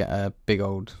you're going to get a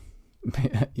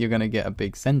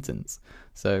big sentence.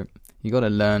 So you got to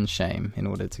learn shame in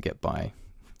order to get by,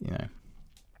 you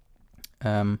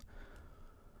know.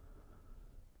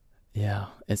 Yeah,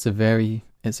 it's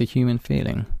a human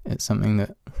feeling. It's something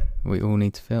that we all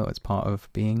need to feel. It's part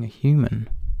of being a human.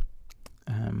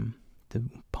 The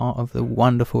part of the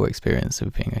wonderful experience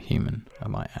of being a human, I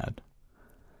might add.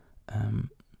 And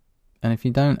if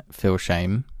you don't feel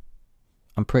shame,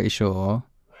 I'm pretty sure,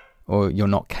 or you're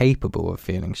not capable of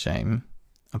feeling shame,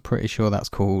 I'm pretty sure that's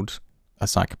called a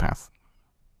psychopath.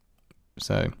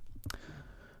 So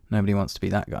nobody wants to be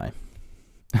that guy.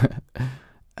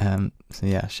 So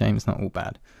yeah, shame's not all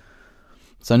bad.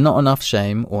 So not enough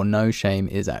shame or no shame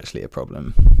is actually a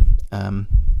problem.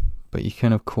 But you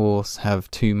can, of course, have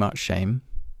too much shame.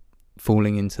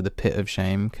 Falling into the pit of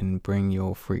shame can bring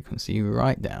your frequency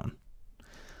right down.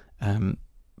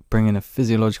 Bringing a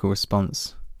physiological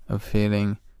response of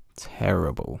feeling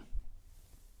terrible.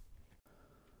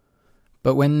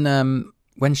 But when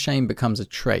shame becomes a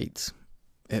trait,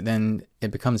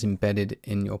 it becomes embedded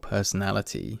in your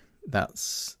personality.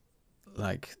 That's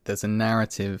like, there's a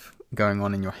narrative going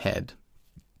on in your head,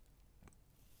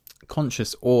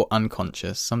 conscious or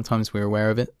unconscious. Sometimes we're aware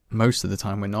of it, most of the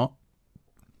time we're not.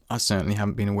 I certainly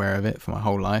haven't been aware of it for my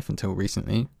whole life until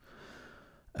recently.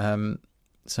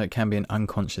 So it can be an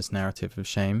unconscious narrative of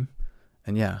shame,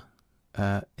 and yeah,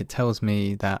 it tells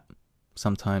me that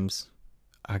sometimes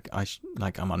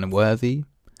I'm unworthy.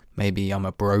 Maybe I'm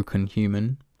a broken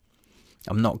human.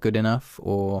 I'm not good enough,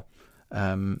 or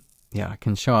I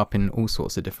can show up in all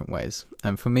sorts of different ways.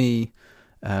 And for me,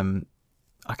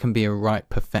 I can be a right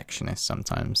perfectionist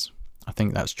sometimes. I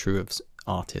think that's true of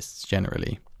artists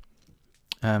generally.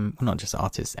 Well, not just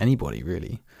artists, anybody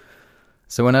really.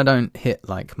 So when I don't hit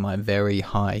like my very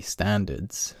high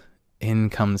standards, in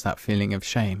comes that feeling of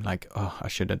shame, like, oh, I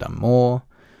should have done more,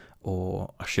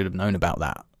 or I should have known about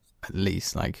that at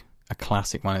least. Like, a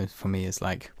classic one for me is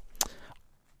like,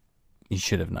 you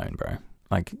should have known, bro.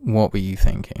 Like, what were you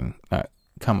thinking?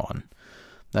 Come on.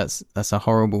 That's a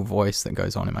horrible voice that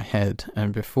goes on in my head.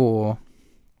 And before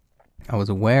I was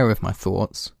aware of my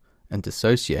thoughts and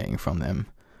dissociating from them,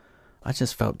 I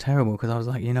just felt terrible, because I was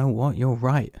like, you know what? You're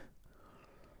right.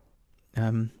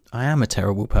 I am a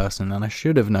terrible person, and I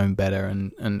should have known better.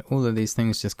 And all of these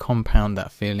things just compound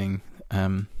that feeling.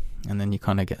 And then you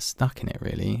kind of get stuck in it,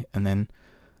 really. And then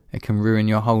it can ruin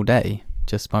your whole day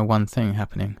just by one thing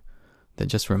happening that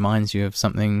just reminds you of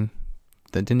something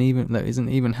that isn't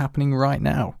even happening right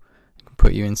now.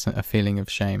 put you in a feeling of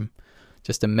shame,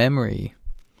 just a memory.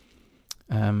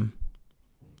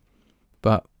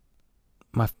 But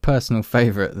my personal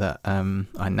favorite that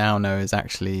I now know is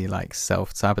actually like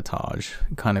self-sabotage.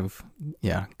 Kind of,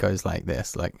 goes like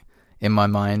this. Like in my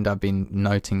mind, I've been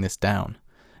noting this down.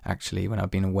 Actually, when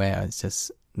I've been aware, it's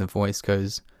just the voice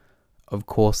goes, "Of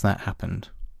course that happened.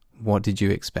 What did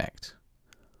you expect?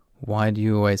 Why do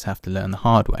you always have to learn the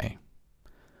hard way?"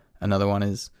 Another one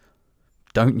is,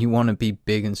 "Don't you want to be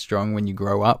big and strong when you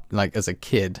grow up?" Like as a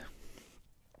kid.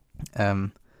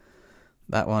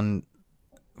 That one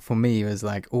for me was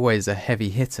like always a heavy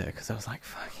hitter, because I was like,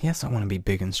 fuck, yes, I want to be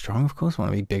big and strong. Of course I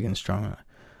want to be big and strong.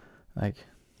 Like,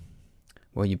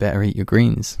 well, you better eat your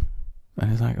greens. And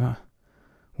I was like, oh,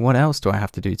 what else do I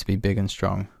have to do to be big and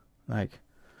strong? Like,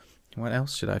 what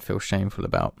else should I feel shameful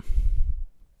about?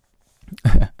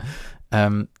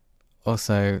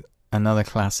 Also, another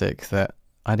classic that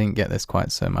I didn't get this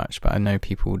quite so much, but I know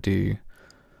people do,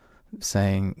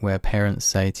 saying where parents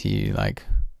say to you, like,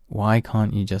 why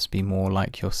can't you just be more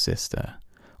like your sister?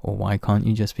 Or why can't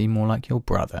you just be more like your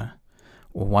brother?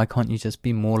 Or why can't you just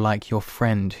be more like your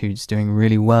friend who's doing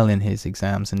really well in his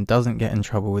exams and doesn't get in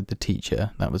trouble with the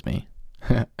teacher? That was me.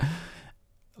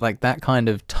 Like that kind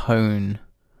of tone.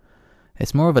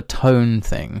 It's more of a tone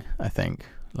thing, I think.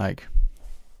 Like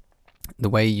the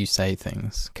way you say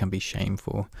things can be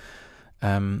shameful.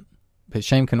 But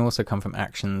shame can also come from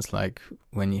actions, like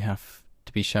when you have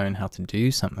to be shown how to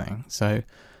do something. So,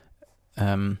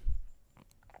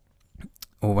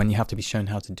 or when you have to be shown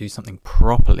how to do something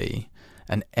properly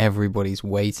and everybody's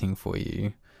waiting for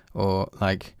you. Or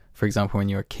like, for example, when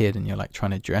you're a kid and you're like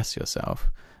trying to dress yourself,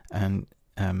 and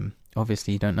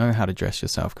obviously you don't know how to dress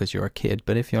yourself because you're a kid.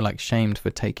 But if you're like shamed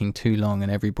for taking too long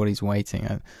and everybody's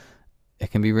waiting,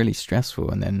 it can be really stressful.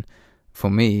 And then for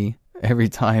me, every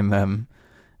time I'm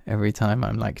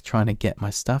like trying to get my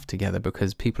stuff together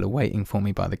because people are waiting for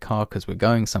me by the car because we're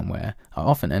going somewhere, I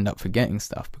often end up forgetting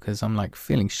stuff because I'm like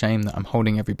feeling shame that I'm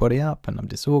holding everybody up and I'm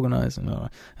disorganized, and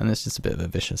it's just a bit of a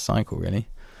vicious cycle, really.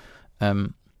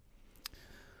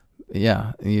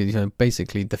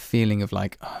 Basically the feeling of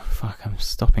like, oh fuck, I'm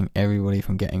stopping everybody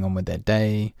from getting on with their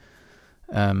day.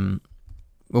 Well,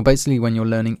 basically when you're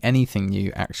learning anything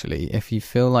new, actually, if you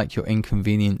feel like you're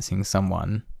inconveniencing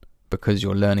someone because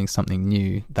you're learning something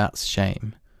new, that's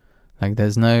shame. Like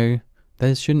there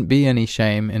shouldn't be any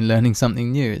shame in learning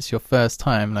something new. It's your first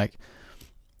time. Like,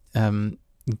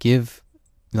 give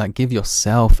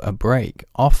yourself a break.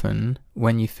 Often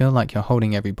when you feel like you're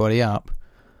holding everybody up,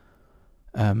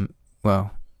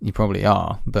 well, you probably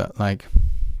are, but like,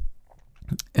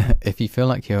 if you feel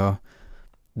like you're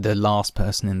the last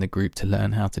person in the group to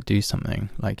learn how to do something,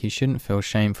 like you shouldn't feel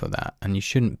shame for that, and you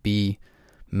shouldn't be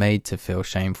made to feel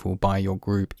shameful by your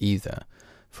group either,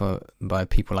 by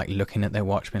people like looking at their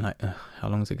watch being like, how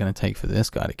long is it going to take for this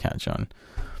guy to catch on?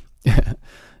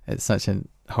 It's such a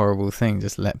horrible thing.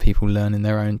 Just let people learn in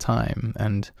their own time.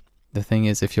 And the thing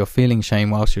is, if you're feeling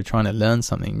shame whilst you're trying to learn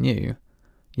something new,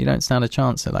 you don't stand a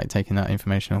chance at like taking that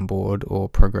information on board or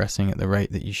progressing at the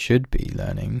rate that you should be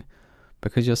learning,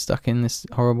 because you're stuck in this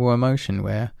horrible emotion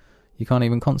where you can't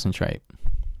even concentrate.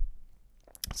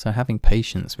 So having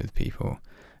patience with people,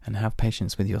 and have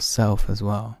patience with yourself as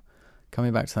well.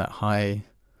 Coming back to that high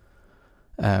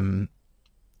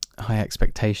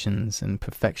expectations and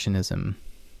perfectionism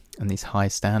and these high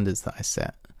standards that I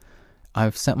set,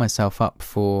 I've set myself up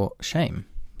for shame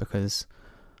because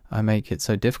I make it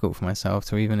so difficult for myself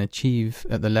to even achieve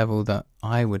at the level that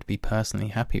I would be personally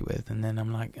happy with. And then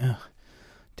I'm like,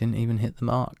 didn't even hit the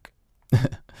mark.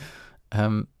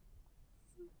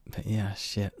 But yeah,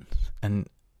 shit. And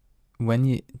when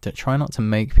you try not to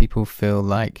make people feel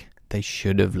like they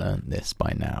should have learned this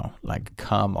by now, like,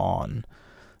 come on,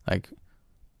 like,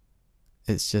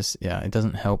 it's just, it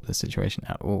doesn't help the situation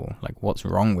at all. Like, what's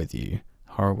wrong with you?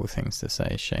 Horrible things to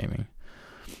say, shaming.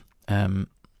 And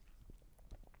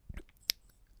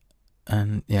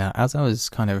as I was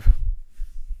kind of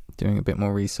doing a bit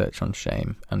more research on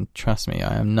shame, and trust me,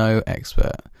 I am no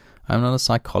expert. I'm not a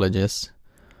psychologist.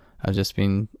 I've just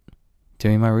been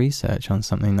doing my research on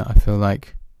something that I feel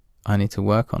like I need to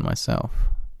work on myself.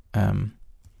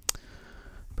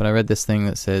 But I read this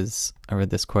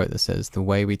quote that says, the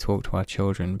way we talk to our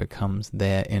children becomes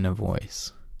their inner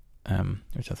voice,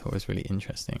 which I thought was really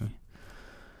interesting.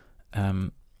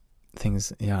 Again,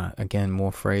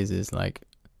 more phrases like,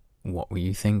 what were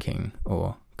you thinking?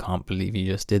 Or can't believe you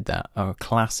just did that, are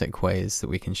classic ways that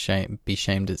we can be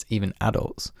shamed as even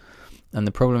adults. And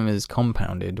the problem is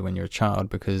compounded when you're a child,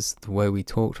 because the way we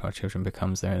talk to our children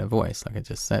becomes their inner voice, like I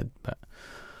just said. But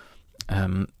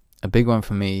a big one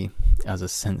for me as a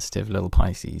sensitive little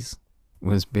Pisces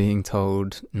was being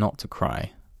told not to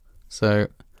cry. So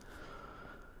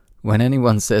when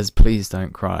anyone says please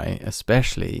don't cry,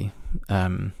 especially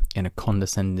in a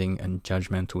condescending and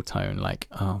judgmental tone, like,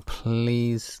 oh,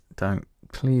 please don't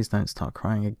start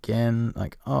crying again,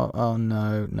 like, oh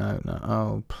no,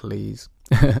 oh please.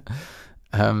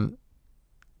 And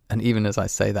even as I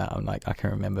say that, I'm like, I can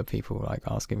remember people like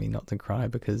asking me not to cry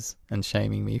and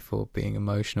shaming me for being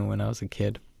emotional when I was a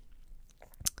kid.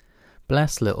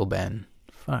 Bless little Ben.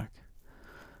 Fuck.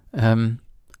 When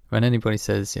anybody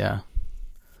says, yeah,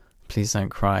 please don't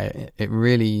cry, it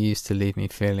really used to leave me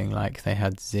feeling like they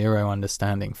had zero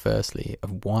understanding, firstly,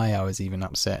 of why I was even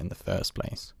upset in the first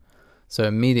place. So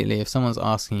immediately, if someone's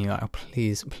asking you, like, oh,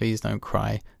 please don't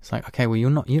cry, it's like, okay, well, you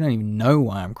don't even know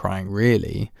why I'm crying,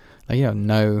 really. Like, you have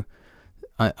no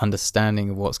understanding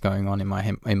of what's going on in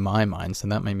my mind, so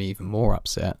that made me even more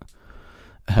upset.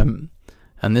 And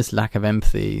this lack of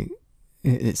empathy,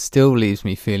 it still leaves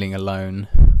me feeling alone.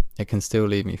 It can still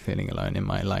leave me feeling alone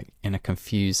in a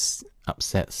confused,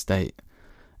 upset state.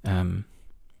 And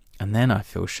then I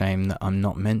feel shame that I'm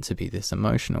not meant to be this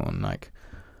emotional, and like,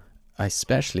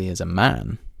 especially as a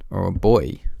man or a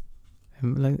boy,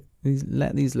 let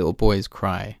these little boys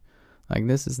cry. Like,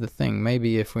 this is the thing.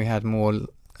 Maybe if we had more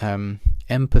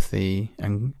empathy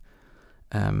and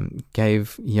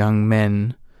gave young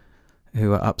men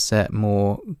who are upset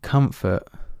more comfort,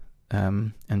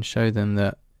 and show them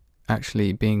that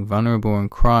actually being vulnerable and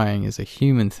crying is a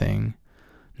human thing,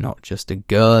 not just a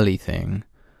girly thing,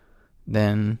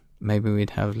 then maybe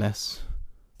we'd have less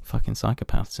fucking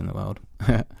psychopaths in the world.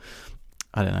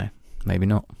 I don't know. Maybe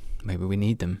not. Maybe we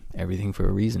need them. Everything for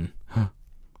a reason.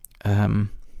 But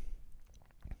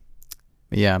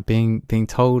yeah, being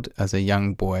told as a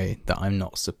young boy that I'm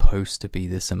not supposed to be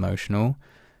this emotional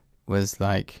was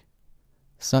like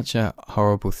such a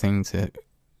horrible thing to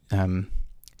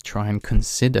try and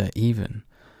consider even.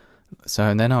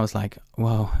 So then I was like,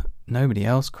 well, nobody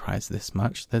else cries this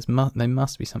much. There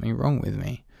must be something wrong with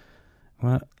me.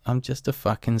 Well, I'm just a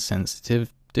fucking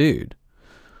sensitive dude.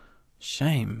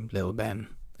 Shame, little Ben.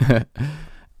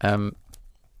 And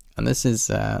this is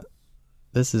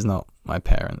not my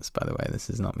parents, by the way. This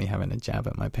is not me having a jab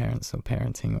at my parents or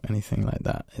parenting or anything like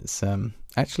that. It's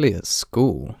actually at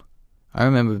school. I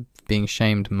remember being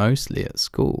shamed mostly at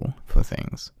school for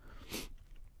things.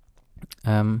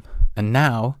 And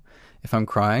now, if I'm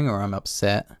crying or I'm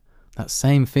upset, that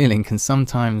same feeling can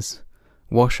sometimes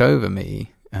wash over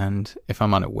me. And if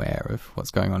I'm unaware of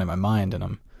what's going on in my mind and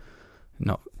I'm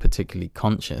not particularly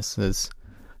conscious,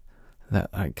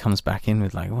 that comes back in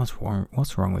with like,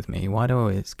 what's wrong with me? Why do I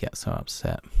always get so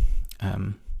upset?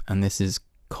 And this is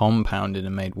compounded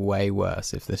and made way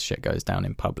worse if this shit goes down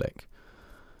in public.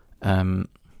 I've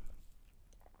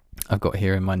got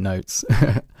here in my notes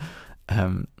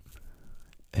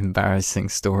embarrassing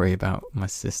story about my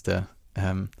sister.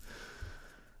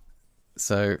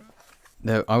 So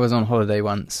I was on holiday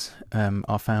once.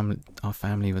 Our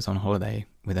family was on holiday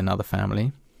with another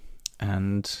family,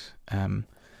 and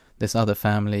this other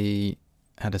family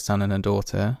had a son and a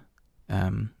daughter,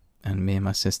 and me and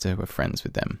my sister were friends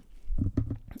with them.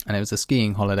 And it was a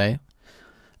skiing holiday,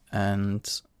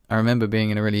 and I remember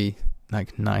being in a really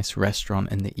like nice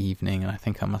restaurant in the evening, and I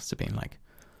think I must have been like,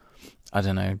 I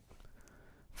don't know,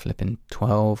 flipping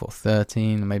 12 or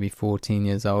 13 or maybe 14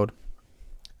 years old,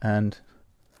 and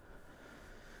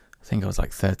I think I was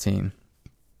like 13,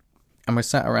 and we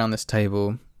sat around this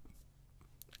table,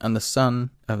 and the son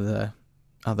of the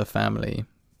other family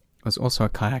was also a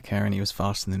kayaker, and he was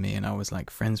faster than me, and I was like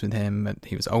friends with him, but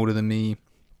he was older than me.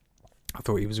 I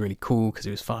thought he was really cool because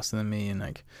he was faster than me, and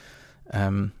like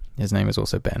his name was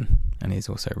also Ben, and he's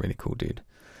also a really cool dude.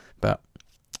 But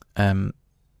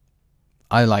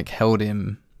I like held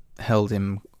him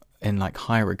in like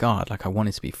high regard. Like I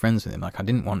wanted to be friends with him. Like I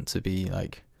didn't want to be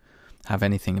like have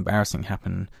anything embarrassing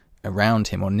happen around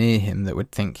him or near him that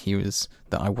would think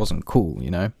that I wasn't cool,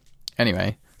 you know.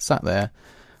 Anyway, sat there,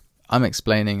 I'm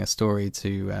explaining a story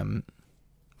to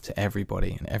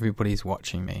everybody, and everybody's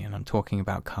watching me, and I'm talking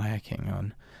about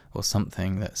kayaking or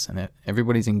something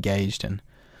everybody's engaged, and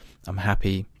I'm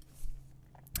happy,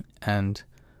 and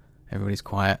everybody's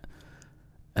quiet.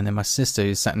 And then my sister,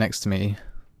 who sat next to me,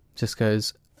 just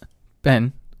goes,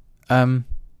 Ben,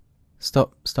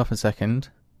 stop a second.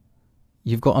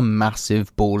 You've got a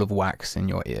massive ball of wax in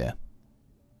your ear.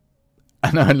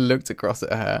 And I looked across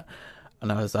at her,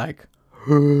 and I was like,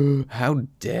 how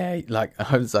dare you? Like,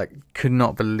 I was like, could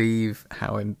not believe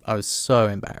I was so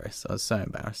embarrassed.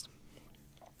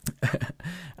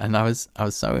 And I was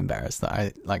so embarrassed that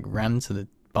I like ran to the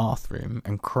bathroom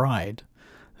and cried,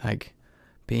 like,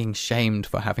 being shamed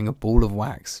for having a ball of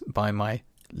wax by my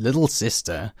little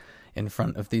sister in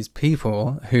front of these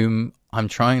people whom I'm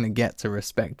trying to get to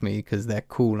respect me because they're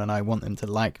cool and I want them to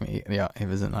like me. Yeah, it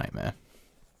was a nightmare.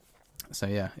 So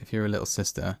yeah, if you're a little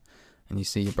sister and you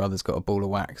see your brother's got a ball of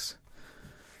wax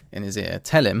in his ear,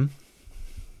 tell him,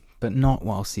 but not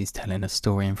whilst he's telling a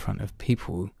story in front of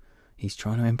people he's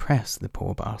trying to impress, the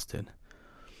poor bastard.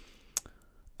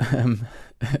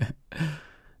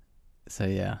 So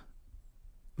yeah,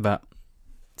 but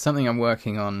something I'm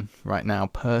working on right now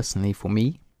personally for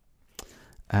me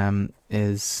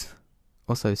is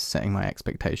also setting my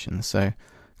expectations. So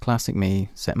classic me,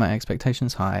 set my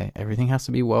expectations high, everything has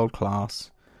to be world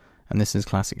class, and this is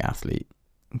classic athlete,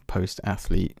 post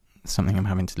athlete, something I'm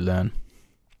having to learn.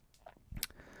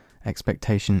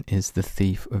 Expectation is the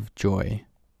thief of joy.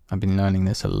 I've been learning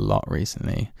this a lot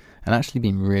recently, and actually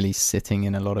been really sitting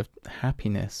in a lot of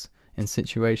happiness in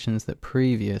situations that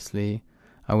previously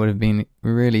I would have been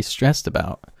really stressed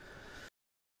about.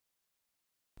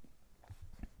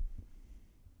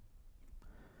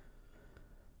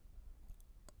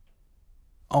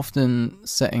 Often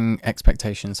setting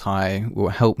expectations high will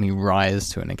help me rise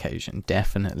to an occasion,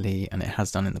 definitely, and it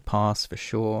has done in the past for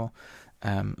sure.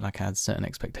 Like I had certain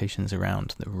expectations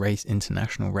around the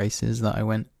international races that I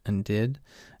went and did,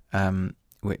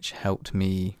 which helped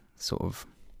me sort of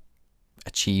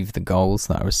achieve the goals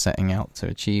that I was setting out to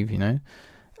achieve, you know.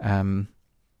 And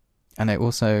it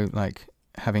also, like,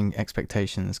 having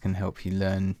expectations can help you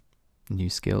learn new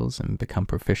skills and become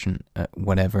proficient at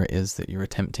whatever it is that you're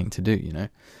attempting to do, you know.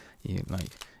 You, like,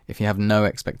 if you have no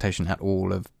expectation at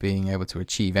all of being able to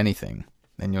achieve anything,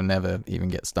 then you'll never even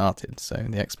get started. So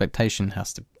the expectation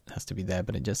has to be there,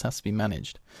 but it just has to be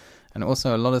managed. And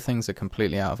also, a lot of things are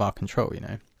completely out of our control, you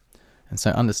know. And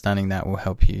so understanding that will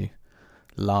help you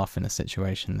laugh in a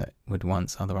situation that would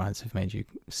once otherwise have made you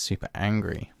super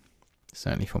angry.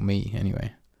 Certainly for me,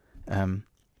 anyway.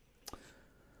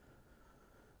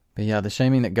 But yeah, the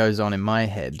shaming that goes on in my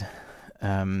head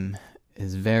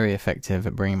is very effective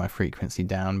at bringing my frequency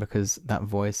down, because that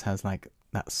voice has like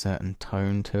that certain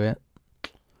tone to it.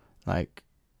 Like,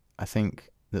 I think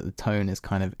that the tone is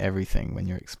kind of everything when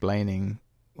you're explaining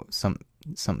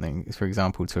something, for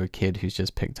example, to a kid who's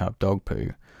just picked up dog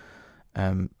poo.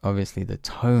 Obviously the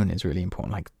tone is really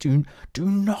important. Like, do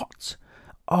not,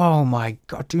 oh my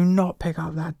god, do not pick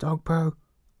up that dog poo.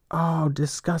 Oh,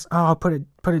 disgust. Oh, put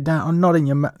it down. Oh, not in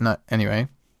your mouth. No, anyway.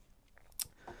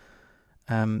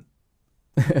 And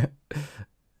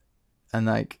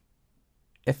like,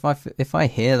 if I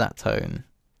hear that tone,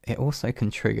 it also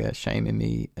can trigger shame in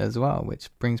me as well, which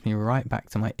brings me right back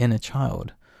to my inner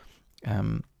child,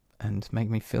 and make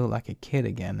me feel like a kid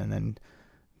again, and then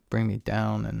bring me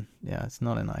down. And yeah, it's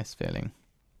not a nice feeling.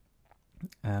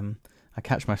 I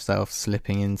catch myself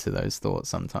slipping into those thoughts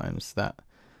sometimes that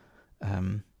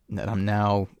I'm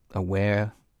now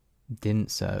aware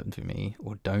didn't serve me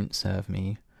or don't serve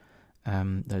me.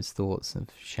 Those thoughts of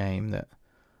shame that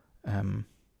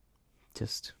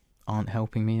just aren't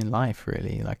helping me in life,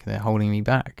 really. Like, they're holding me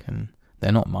back, and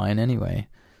they're not mine anyway.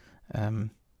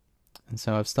 And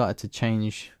so I've started to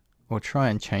change, or try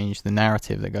and change, the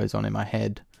narrative that goes on in my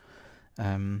head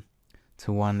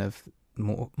to one of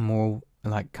more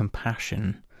like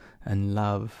compassion and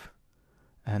love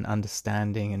and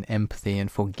understanding and empathy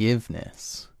and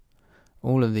forgiveness.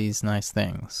 All of these nice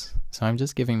things. So I'm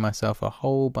just giving myself a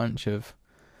whole bunch of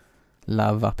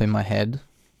love up in my head,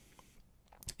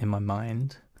 in my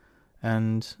mind.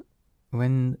 And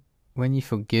when you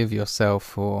forgive yourself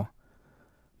for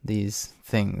these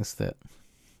things that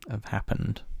have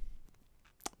happened,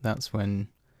 that's when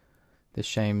the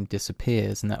shame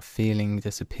disappears, and that feeling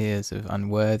disappears of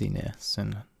unworthiness,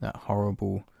 and that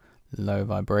horrible low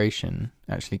vibration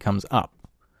actually comes up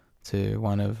to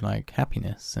one of like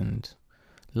happiness and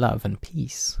love and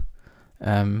peace,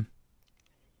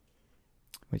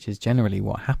 which is generally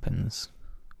what happens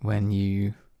when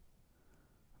you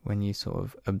sort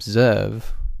of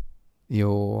observe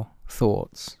your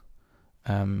thoughts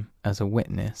as a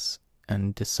witness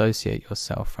and dissociate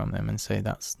yourself from them and say,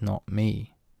 that's not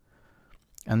me.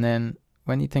 And then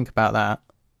when you think about that,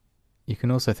 you can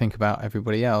also think about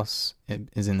everybody else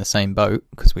is in the same boat,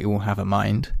 because we all have a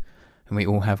mind and we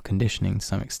all have conditioning to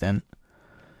some extent.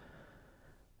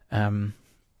 And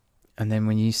then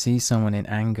when you see someone in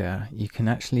anger, you can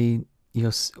actually,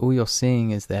 all you're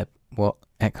seeing is what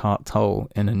Eckhart Tolle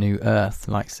in A New Earth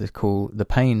likes to call the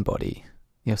pain body.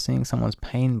 You're seeing someone's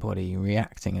pain body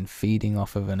reacting and feeding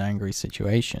off of an angry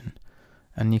situation.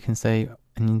 And you can say,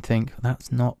 and you think,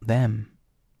 that's not them.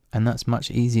 And that's much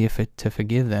easier to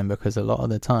forgive them, because a lot of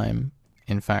the time,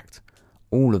 in fact,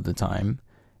 all of the time,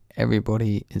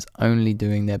 everybody is only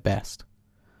doing their best.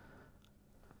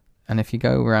 And if you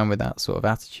go around with that sort of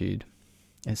attitude,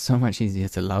 it's so much easier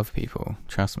to love people,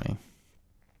 trust me.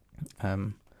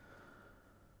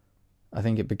 I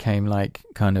think it became like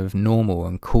kind of normal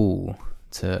and cool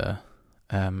to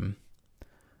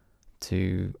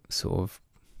sort of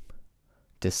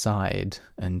decide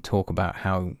and talk about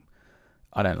how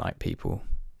I don't like people.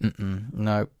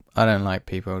 No, I don't like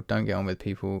people. Don't get on with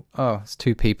people. Oh, it's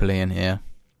too peoply in here.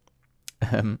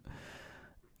 And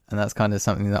that's kind of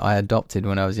something that I adopted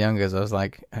when I was younger. So I was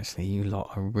like, actually, you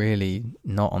lot are really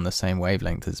not on the same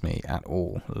wavelength as me at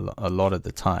all, a lot of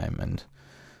the time. And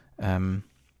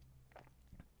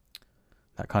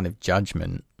that kind of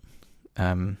judgment,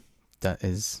 that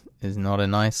is not a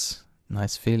nice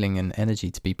feeling and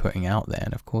energy to be putting out there.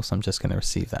 And of course, I'm just going to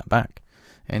receive that back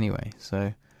anyway.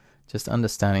 So just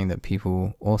understanding that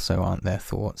people also aren't their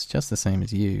thoughts, just the same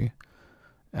as you,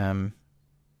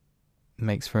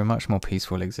 makes for a much more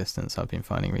peaceful existence, I've been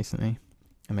finding recently.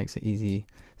 It makes it easy,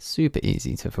 super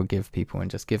easy to forgive people and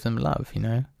just give them love, you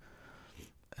know?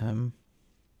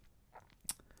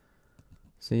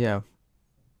 So yeah.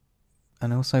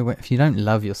 And also, if you don't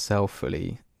love yourself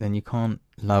fully, then you can't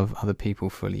love other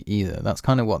people fully either. That's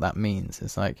kind of what that means.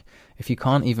 It's like, if you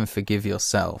can't even forgive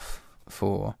yourself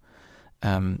for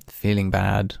feeling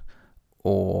bad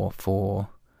or for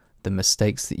the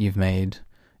mistakes that you've made,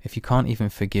 if you can't even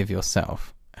forgive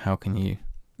yourself, how can you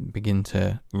begin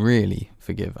to really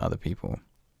forgive other people?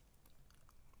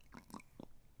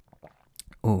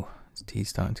 Oh, this tea's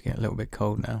starting to get a little bit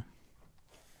cold now.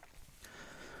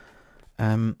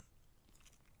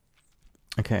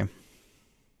 Okay.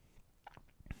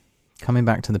 Coming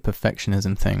back to the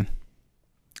perfectionism thing,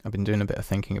 I've been doing a bit of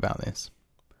thinking about this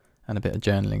and a bit of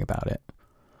journaling about it.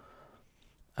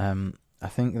 I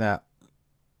think that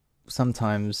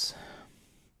sometimes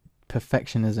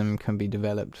perfectionism can be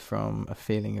developed from a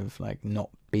feeling of like not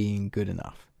being good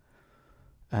enough,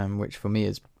 which for me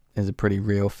is a pretty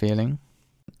real feeling.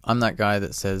 I'm that guy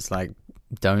that says like,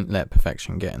 don't let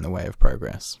perfection get in the way of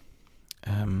progress.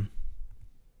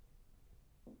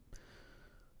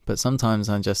 But sometimes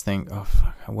I just think, oh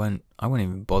fuck, I won't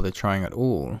even bother trying at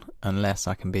all unless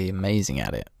I can be amazing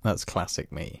at it. That's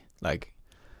classic me. Like,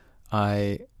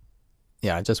 I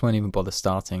just won't even bother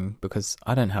starting because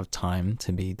I don't have time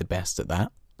to be the best at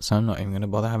that. So I'm not even going to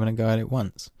bother having a go at it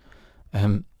once.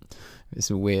 It's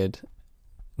a weird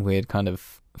kind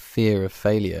of fear of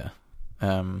failure.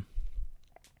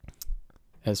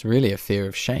 It's really a fear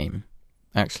of shame,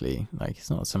 actually. Like,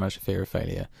 it's not so much a fear of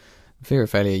failure. Fear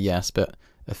of failure, yes, but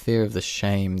a fear of the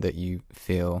shame that you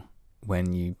feel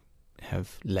when you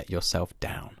have let yourself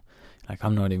down. Like,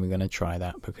 I'm not even going to try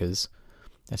that because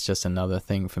it's just another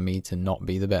thing for me to not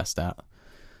be the best at.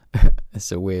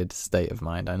 It's a weird state of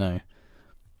mind, I know.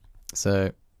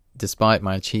 So, despite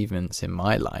my achievements in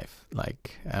my life,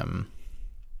 like,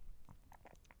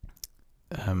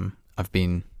 I've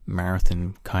been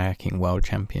marathon kayaking world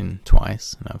champion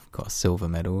twice, and I've got a silver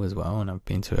medal as well, and I've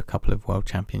been to a couple of world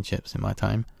championships in my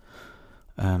time,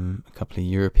 a couple of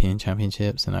European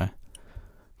championships, and I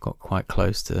got quite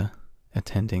close to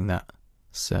attending that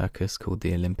circus called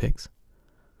the Olympics.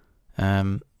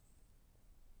 You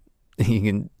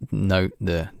can note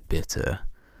the bitter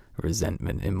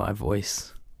resentment in my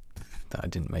voice that I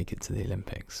didn't make it to the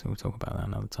Olympics. We'll talk about that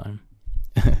another time.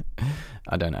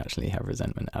 I don't actually have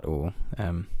resentment at all.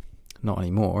 Not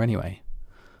anymore, anyway.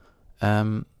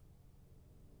 But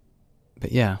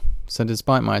yeah, so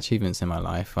despite my achievements in my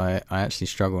life, I actually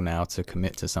struggle now to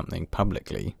commit to something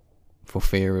publicly for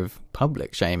fear of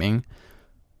public shaming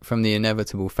from the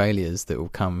inevitable failures that will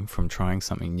come from trying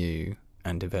something new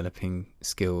and developing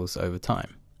skills over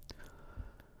time.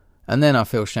 And then I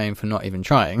feel shame for not even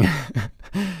trying.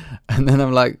 And then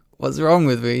I'm like, what's wrong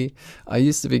with me? I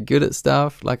used to be good at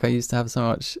stuff. Like, I used to have so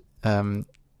much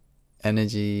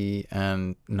energy,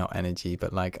 and not energy,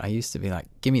 but like, I used to be like,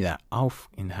 give me that, I'll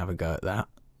have a go at that,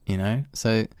 you know?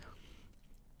 So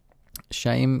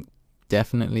shame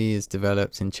definitely is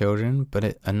developed in children,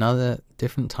 but another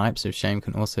different types of shame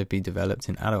can also be developed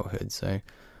in adulthood. So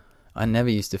I never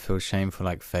used to feel shame for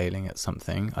like failing at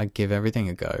something. I'd give everything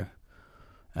a go.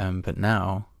 But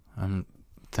now,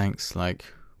 thanks, like,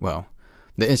 well,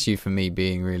 the issue for me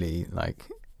being really like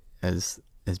as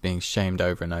being shamed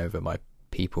over and over by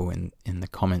people in the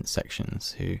comment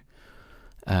sections who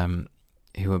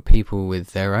are people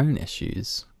with their own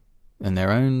issues and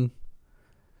their own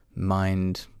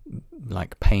mind,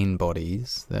 like pain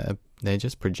bodies. They're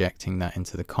just projecting that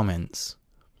into the comments,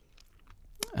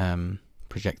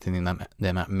 projecting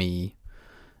them at me,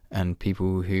 and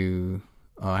people who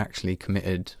are actually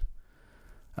committed.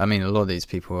 I mean, a lot of these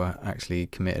people are actually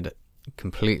committed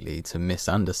completely to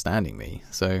misunderstanding me.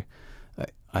 So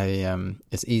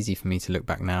it's easy for me to look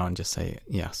back now and just say,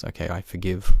 yes, okay, I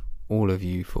forgive all of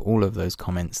you for all of those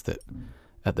comments that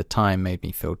at the time made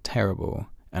me feel terrible.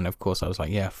 And of course I was like,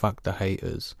 yeah, fuck the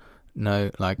haters. No,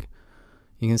 like,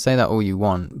 you can say that all you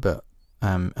want, but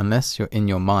unless you're in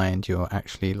your mind, you're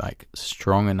actually like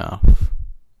strong enough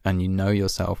and you know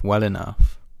yourself well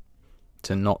enough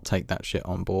to not take that shit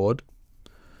on board,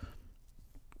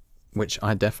 which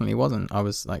I definitely wasn't. I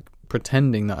was like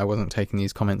pretending that I wasn't taking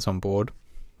these comments on board,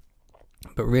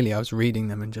 but really I was reading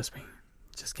them and just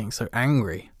getting so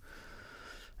angry,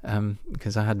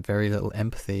 because I had very little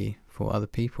empathy for other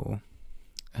people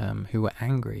who were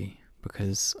angry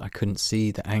because I couldn't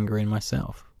see the anger in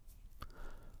myself.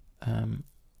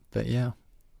 But yeah,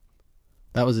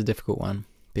 that was a difficult one,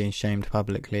 being shamed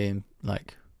publicly, and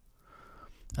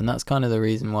that's kind of the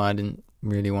reason why I didn't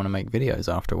really want to make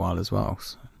videos after a while as well.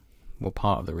 So, well,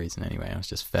 part of the reason anyway. I was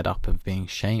just fed up of being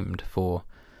shamed for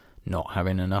not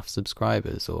having enough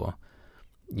subscribers, or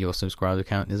your subscriber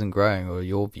count isn't growing, or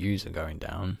your views are going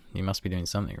down. You must be doing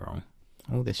something wrong.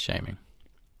 All this shaming.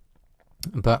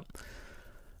 But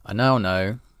I now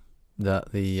know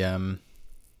that the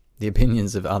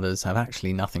opinions of others have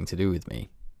actually nothing to do with me.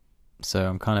 So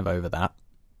I'm kind of over that.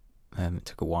 It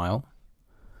took a while.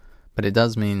 But it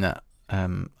does mean that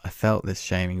I felt this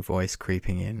shaming voice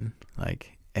creeping in,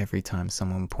 like every time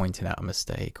someone pointed out a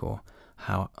mistake or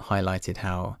highlighted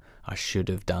how I should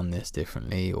have done this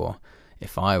differently, or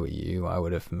if I were you, I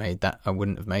wouldn't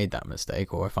have made that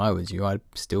mistake, or if I was you, I'd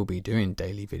still be doing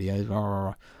daily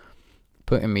videos,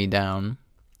 putting me down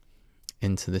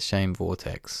into the shame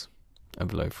vortex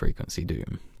of low frequency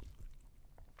doom.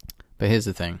 But here's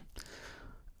the thing,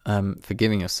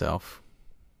 forgiving yourself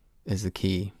is the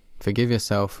key. Forgive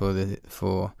yourself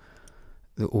for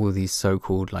all these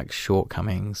so-called like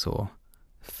shortcomings or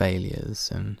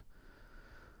failures, and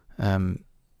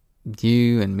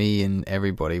you and me and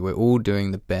everybody, we're all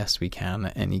doing the best we can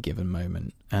at any given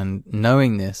moment, and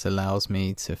knowing this allows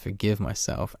me to forgive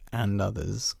myself and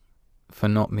others for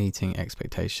not meeting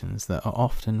expectations that are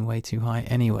often way too high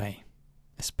anyway,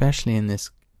 especially in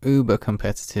this uber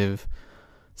competitive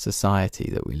society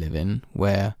that we live in,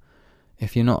 where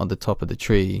if you're not at the top of the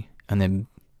tree and then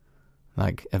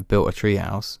like have built a tree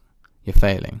house, you're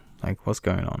failing. Like, what's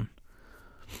going on?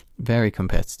 Very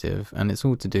competitive, and it's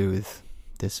all to do with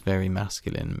this very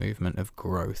masculine movement of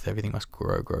growth. Everything must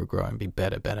grow and be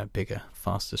better, bigger,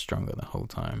 faster, stronger the whole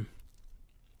time.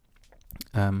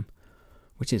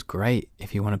 Which is great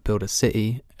if you want to build a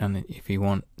city and if you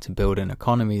want to build an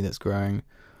economy that's growing.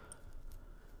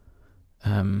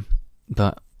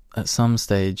 But at some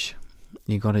stage,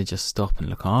 you got to just stop and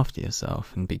look after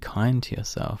yourself and be kind to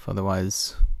yourself.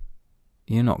 Otherwise,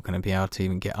 you're not going to be able to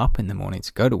even get up in the morning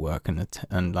to go to work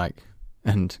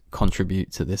and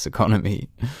contribute to this economy.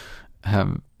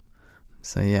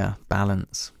 So yeah,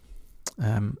 balance.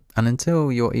 And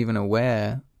until you're even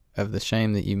aware of the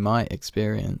shame that you might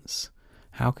experience,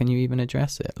 how can you even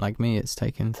address it? Like me, it's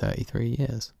taken 33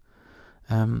 years.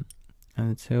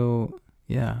 Until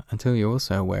you're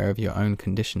also aware of your own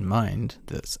conditioned mind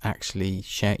that's actually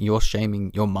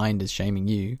your mind is shaming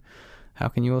you, how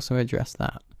can you also address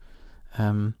that?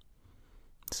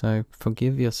 So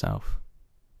forgive yourself.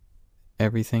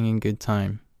 Everything in good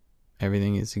time.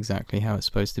 Everything is exactly how it's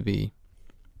supposed to be.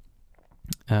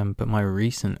 But my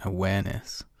recent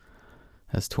awareness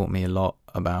has taught me a lot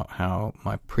about how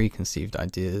my preconceived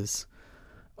ideas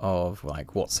of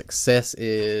like what success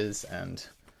is, and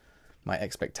my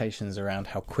expectations around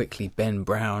how quickly Ben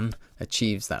Brown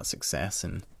achieves that success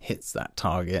and hits that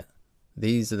target,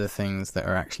 these are the things that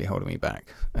are actually holding me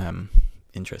back,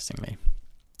 interestingly.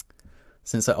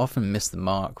 Since I often miss the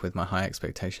mark with my high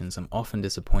expectations, I'm often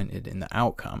disappointed in the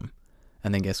outcome,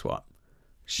 and then guess what?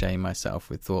 Shame myself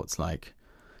with thoughts like,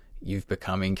 you've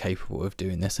become incapable of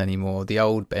doing this anymore. The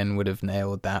old Ben would have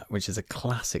nailed that, which is a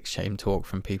classic shame talk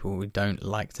from people who don't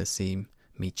like to see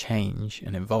me change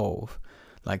and evolve.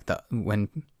 Like that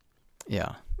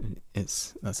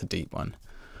that's a deep one.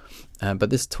 But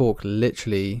this talk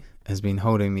literally has been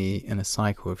holding me in a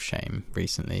cycle of shame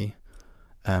recently,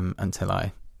 until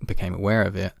I became aware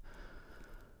of it.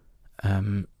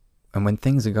 And when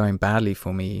things are going badly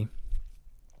for me,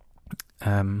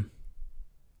 I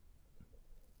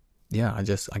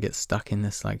get stuck in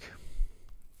this like,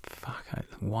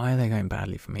 why are they going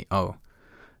badly for me? Oh,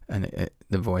 and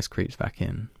the voice creeps back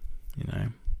in,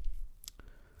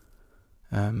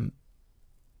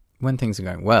 when things are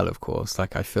going well, of course,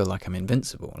 like I feel like I'm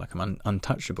invincible, like I'm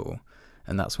untouchable,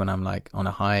 and that's when I'm like on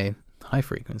a high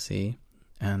frequency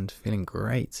and feeling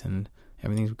great and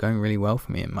everything's going really well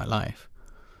for me in my life.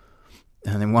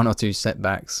 And then one or two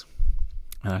setbacks,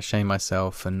 and I shame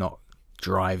myself for not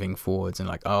driving forwards and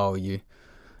like, oh, you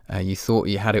thought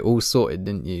you had it all sorted,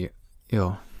 didn't you?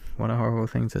 Yo, what a horrible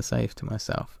thing to say to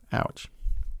myself. Ouch.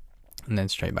 And then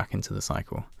straight back into the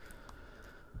cycle.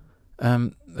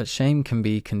 But shame can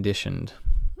be conditioned,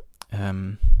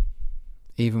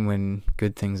 even when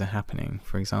good things are happening.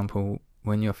 For example,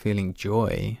 when you're feeling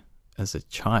joy as a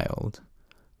child,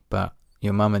 but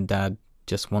your mum and dad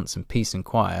just want some peace and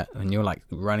quiet, and you're like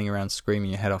running around screaming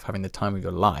your head off, having the time of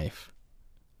your life,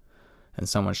 and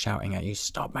someone's shouting at you,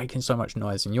 stop making so much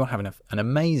noise, and you're having an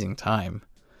amazing time,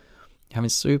 having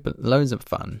loads of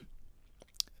fun.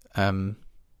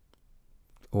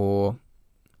 Or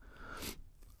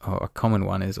a common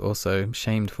one is also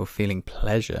shamed for feeling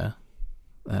pleasure.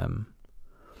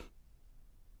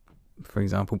 For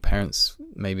example, parents,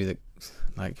 maybe the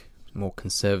like more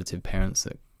conservative parents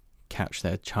that catch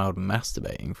their child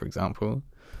masturbating, for example.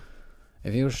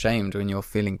 If you're shamed when you're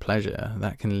feeling pleasure,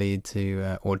 that can lead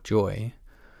to, or joy,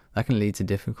 that can lead to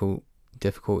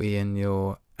difficulty in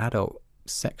your adult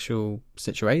sexual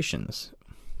situations.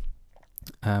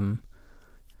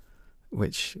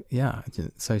 Which, yeah,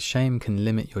 so shame can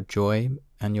limit your joy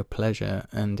and your pleasure,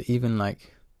 and even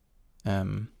like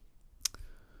your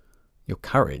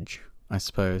courage, I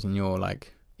suppose, and your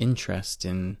like interest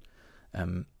in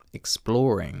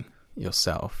exploring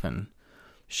yourself. And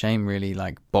shame really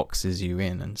like boxes you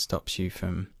in and stops you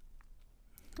from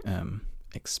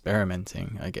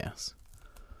experimenting, I guess.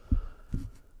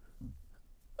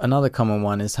 Another common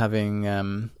one is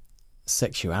having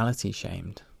sexuality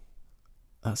shamed.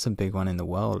 That's a big one in the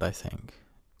world, I think.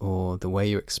 Or the way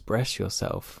you express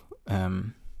yourself,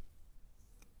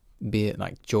 be it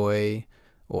like joy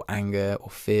or anger or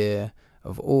fear,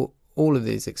 of all of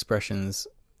these expressions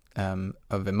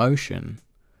of emotion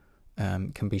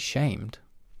can be shamed.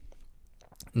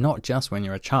 Not just when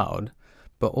you're a child,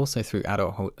 but also through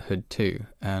adulthood too.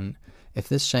 And if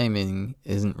this shaming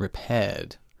isn't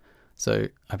repaired, so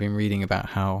I've been reading about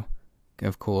how,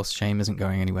 of course, shame isn't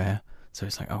going anywhere. So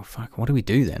it's like, oh fuck, what do we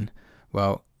do then?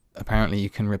 Well, apparently you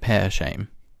can repair shame.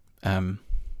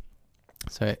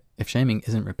 So if shaming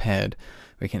isn't repaired,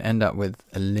 we can end up with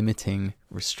a limiting,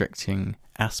 restricting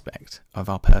aspect of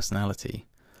our personality.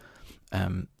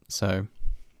 So,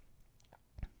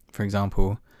 for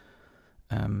example,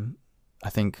 I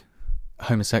think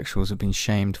homosexuals have been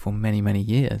shamed for many, many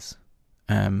years.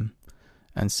 And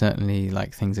certainly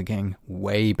like things are getting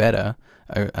way better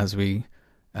as we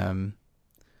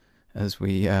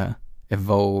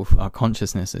evolve our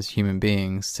consciousness as human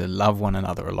beings to love one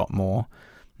another a lot more.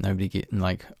 Nobody getting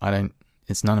like,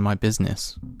 it's none of my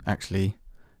business actually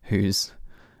who's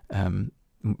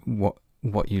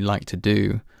what you like to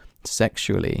do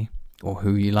sexually or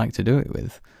who you like to do it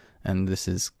with. And this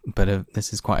is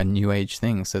quite a new age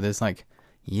thing. So there's like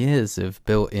years of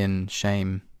built-in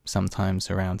shame sometimes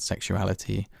around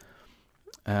sexuality.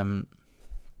 And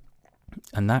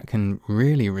that can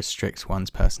really restrict one's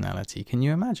personality. Can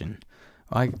you imagine?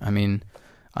 I mean,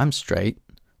 I'm straight,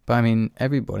 but I mean,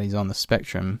 everybody's on the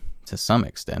spectrum to some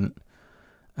extent.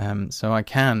 So I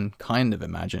can kind of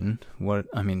imagine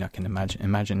I can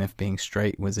imagine if being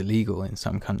straight was illegal in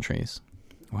some countries,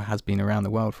 or has been around the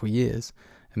world for years,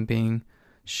 and being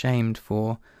shamed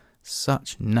for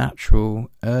such natural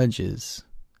urges,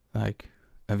 like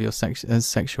of your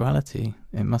sexuality.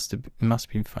 It must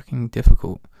be fucking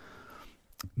difficult.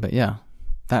 But yeah,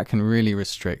 that can really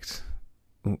restrict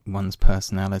one's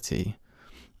personality,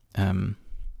 and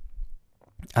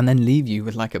then leave you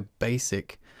with like a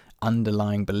basic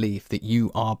underlying belief that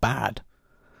you are bad.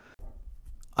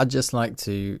 I'd just like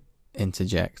to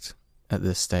interject at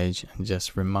this stage and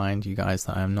just remind you guys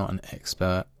that I'm not an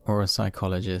expert or a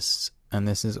psychologist, and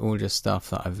this is all just stuff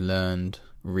that I've learned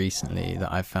recently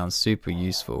that I've found super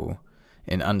useful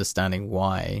in understanding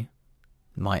why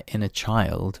my inner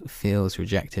child feels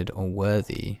rejected or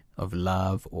worthy of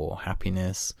love or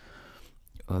happiness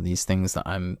or these things that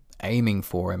I'm aiming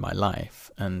for in my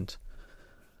life, and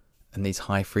these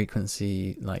high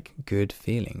frequency like good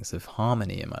feelings of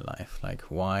harmony in my life. Like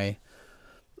why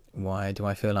do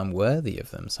I feel unworthy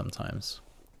of them sometimes?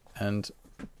 And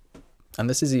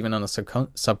this is even on a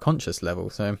subconscious level.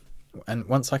 So, and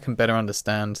once I can better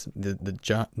understand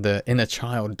the inner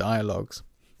child dialogues,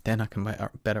 then I can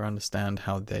better understand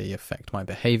how they affect my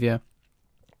behavior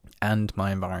and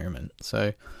my environment.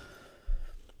 So,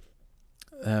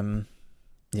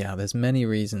 yeah, there's many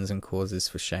reasons and causes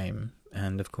for shame.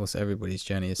 And of course, everybody's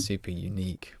journey is super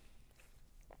unique.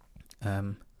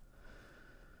 And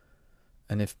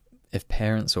if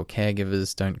parents or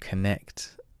caregivers don't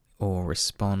connect or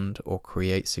respond or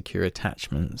create secure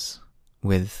attachments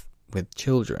with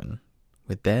children,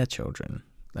 with their children.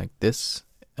 Like this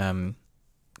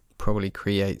probably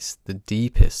creates the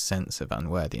deepest sense of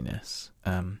unworthiness.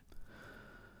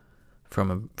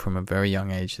 From a very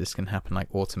young age, this can happen like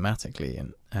automatically,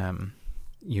 and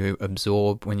you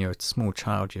absorb, when you're a small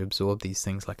child, you absorb these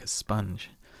things like a sponge.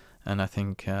 And I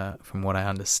think from what I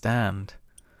understand,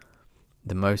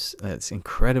 it's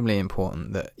incredibly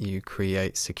important that you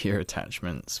create secure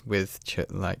attachments with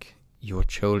like your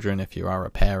children if you are a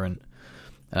parent.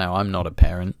 Now, I'm not a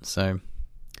parent, so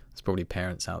there's probably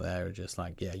parents out there who are just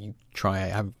like, yeah, you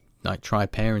try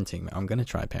parenting. I'm going to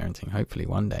try parenting, hopefully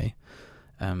one day.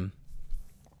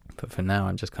 But for now,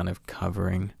 I'm just kind of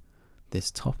covering this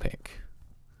topic,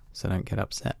 so don't get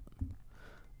upset.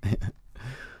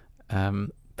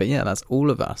 But yeah, that's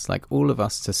all of us. Like, all of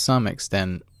us, to some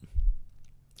extent,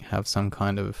 have some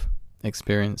kind of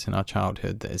experience in our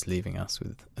childhood that is leaving us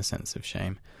with a sense of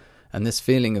shame. And this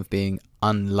feeling of being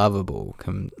unlovable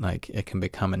can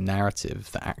become a narrative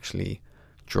that actually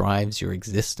drives your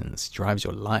existence, drives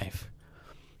your life.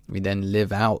 We then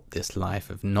live out this life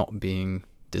of not being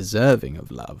deserving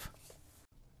of love.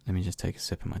 Let me just take a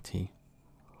sip of my tea.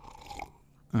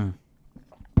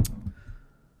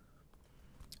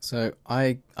 So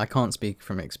I can't speak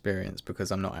from experience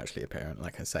because I'm not actually a parent,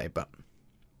 like I say, but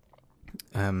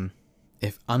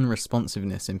if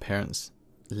unresponsiveness in parents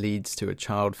leads to a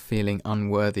child feeling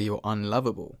unworthy or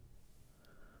unlovable,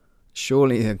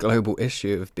 surely the global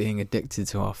issue of being addicted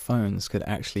to our phones could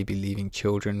actually be leaving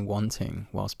children wanting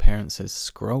whilst parents are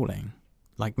scrolling.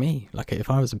 Like me. Like, if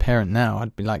I was a parent now,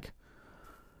 I'd be like,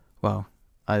 well,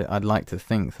 I'd like to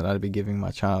think that I'd be giving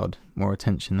my child more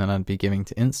attention than I'd be giving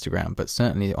to Instagram, but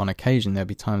certainly on occasion there'd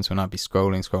be times when I'd be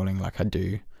scrolling like I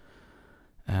do,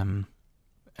 and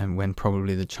when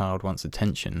probably the child wants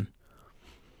attention.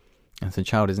 And if the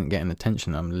child isn't getting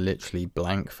attention, I'm literally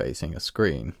blank facing a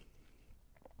screen.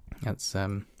 That's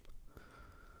going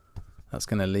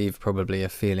to leave probably a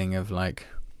feeling of like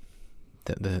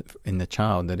that in the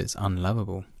child that it's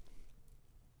unlovable.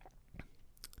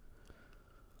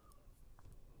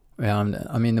 Yeah,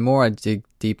 I mean, the more I dig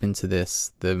deep into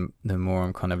this, the more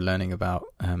I'm kind of learning about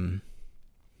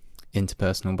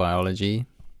interpersonal biology,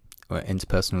 or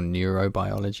interpersonal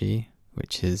neurobiology,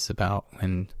 which is about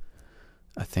when,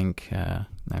 I think, now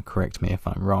correct me if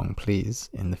I'm wrong,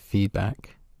 please, in the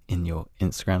feedback in your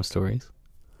Instagram stories.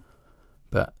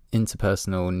 But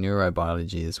interpersonal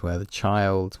neurobiology is where a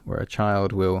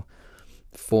child will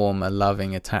form a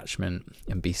loving attachment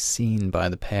and be seen by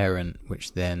the parent,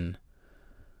 which then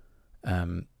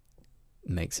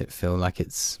makes it feel like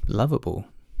it's lovable.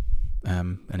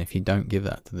 And if you don't give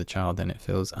that to the child, then it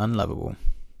feels unlovable.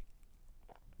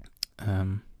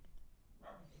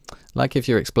 Like if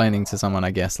you're explaining to someone,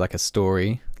 I guess, like a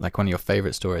story, like one of your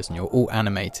favorite stories, and you're all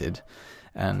animated,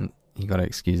 and you got to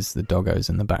excuse the doggos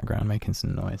in the background making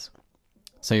some noise.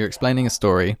 So you're explaining a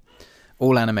story,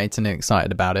 all animated and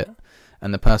excited about it,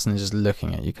 and the person is just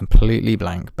looking at you completely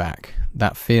blank back.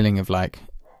 That feeling of like,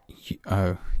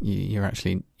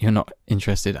 you're not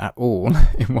interested at all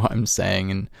in what I'm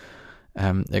saying,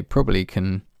 and it probably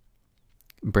can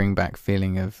bring back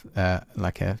feeling of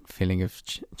like a feeling of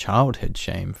childhood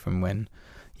shame from when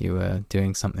you were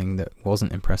doing something that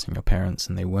wasn't impressing your parents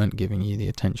and they weren't giving you the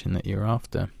attention that you were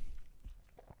after,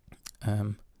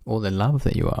 or the love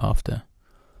that you were after.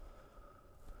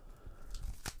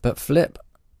 But flip,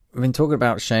 we've been talking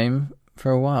about shame for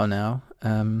a while now,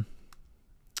 and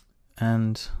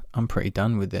I'm pretty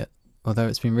done with it, although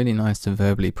it's been really nice to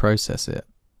verbally process it.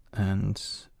 And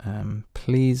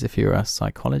please, if you're a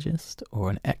psychologist or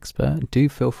an expert, do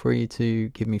feel free to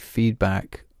give me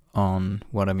feedback on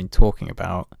what I've been talking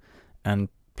about, and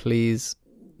please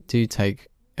do take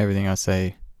everything I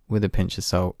say with a pinch of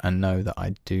salt and know that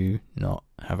I do not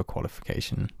have a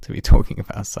qualification to be talking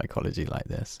about psychology like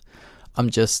this. I'm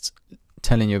just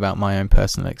telling you about my own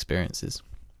personal experiences.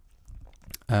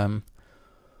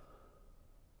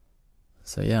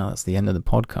 So yeah, that's the end of the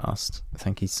podcast.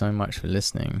 Thank you so much for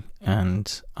listening,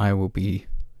 and I will be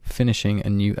finishing A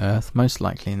New Earth most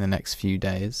likely in the next few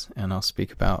days, and I'll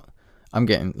speak about, I'm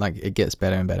getting, like, it gets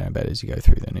better and better and better as you go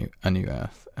through A New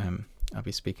Earth. I'll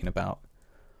be speaking about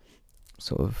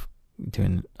sort of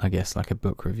doing, I guess, like a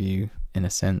book review in a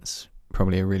sense,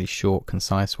 probably a really short,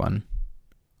 concise one,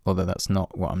 although that's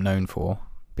not what I'm known for,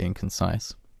 being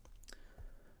concise.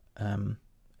 And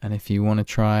if you want to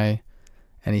try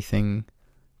anything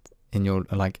in your,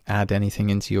 like, add anything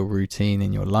into your routine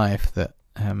in your life that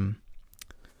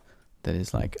that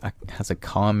is like has a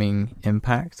calming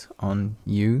impact on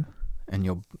you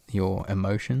and your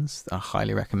emotions, I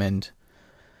highly recommend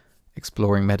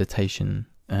exploring meditation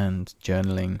and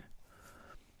journaling,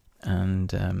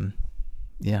 and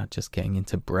just getting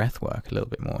into breath work a little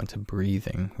bit more, into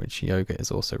breathing, which yoga is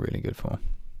also really good for.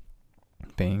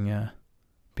 Being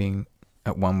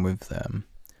at one with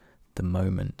the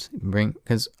moment,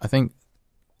 because I think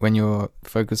when you're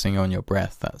focusing on your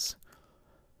breath, that's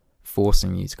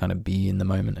forcing you to kind of be in the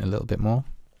moment a little bit more.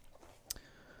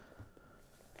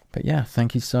 But yeah,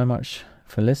 thank you so much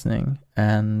for listening,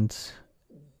 and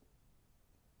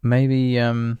maybe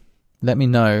let me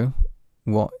know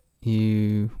what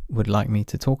you would like me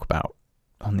to talk about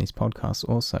on these podcasts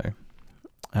also.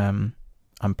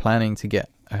 I'm planning to get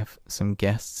some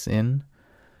guests in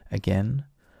again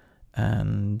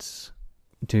and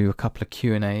do a couple of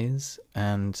Q&As,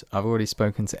 and I've already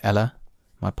spoken to Ella,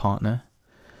 my partner,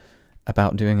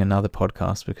 about doing another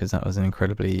podcast, because that was an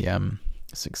incredibly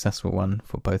successful one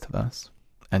for both of us,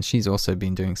 and she's also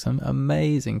been doing some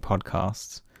amazing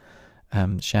podcasts.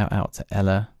 Shout out to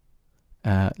Ella.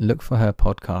 Look for her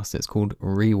podcast. It's called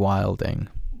Rewilding.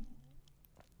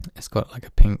 It's got like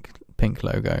a pink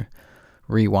logo.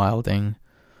 Rewilding.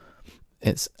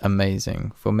 It's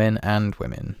amazing for men and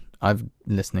women. I've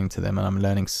listening to them and I'm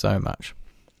learning so much.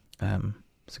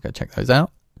 So go check those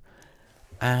out.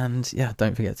 And yeah,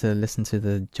 don't forget to listen to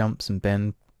the Jumps and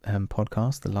Ben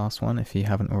podcast, the last one, if you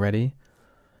haven't already.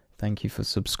 Thank you for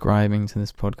subscribing to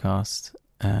this podcast.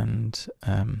 And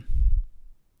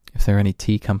if there are any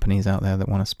tea companies out there that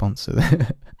want to sponsor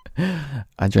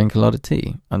I drink a lot of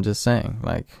tea. I'm just saying,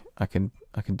 like, I could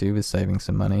do with saving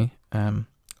some money.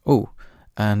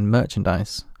 And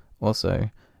merchandise also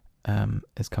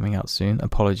is coming out soon.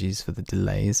 Apologies for the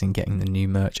delays in getting the new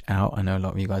merch out. I know a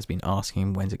lot of you guys have been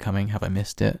asking, when's it coming? Have I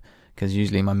missed it? Because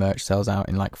usually my merch sells out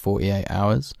in like 48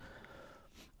 hours.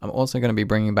 I'm also going to be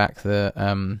bringing back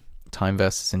the time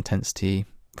versus intensity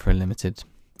for a limited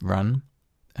run.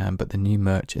 But the new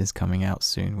merch is coming out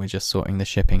soon. We're just sorting the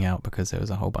shipping out because there was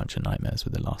a whole bunch of nightmares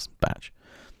with the last batch.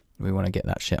 We want to get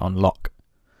that shit on lock.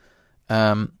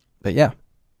 But yeah,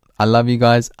 I love you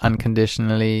guys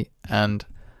unconditionally, and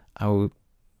I'll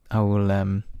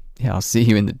see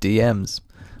you in the DMs,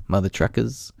 mother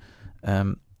truckers.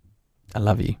 I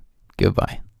love you.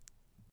 Goodbye.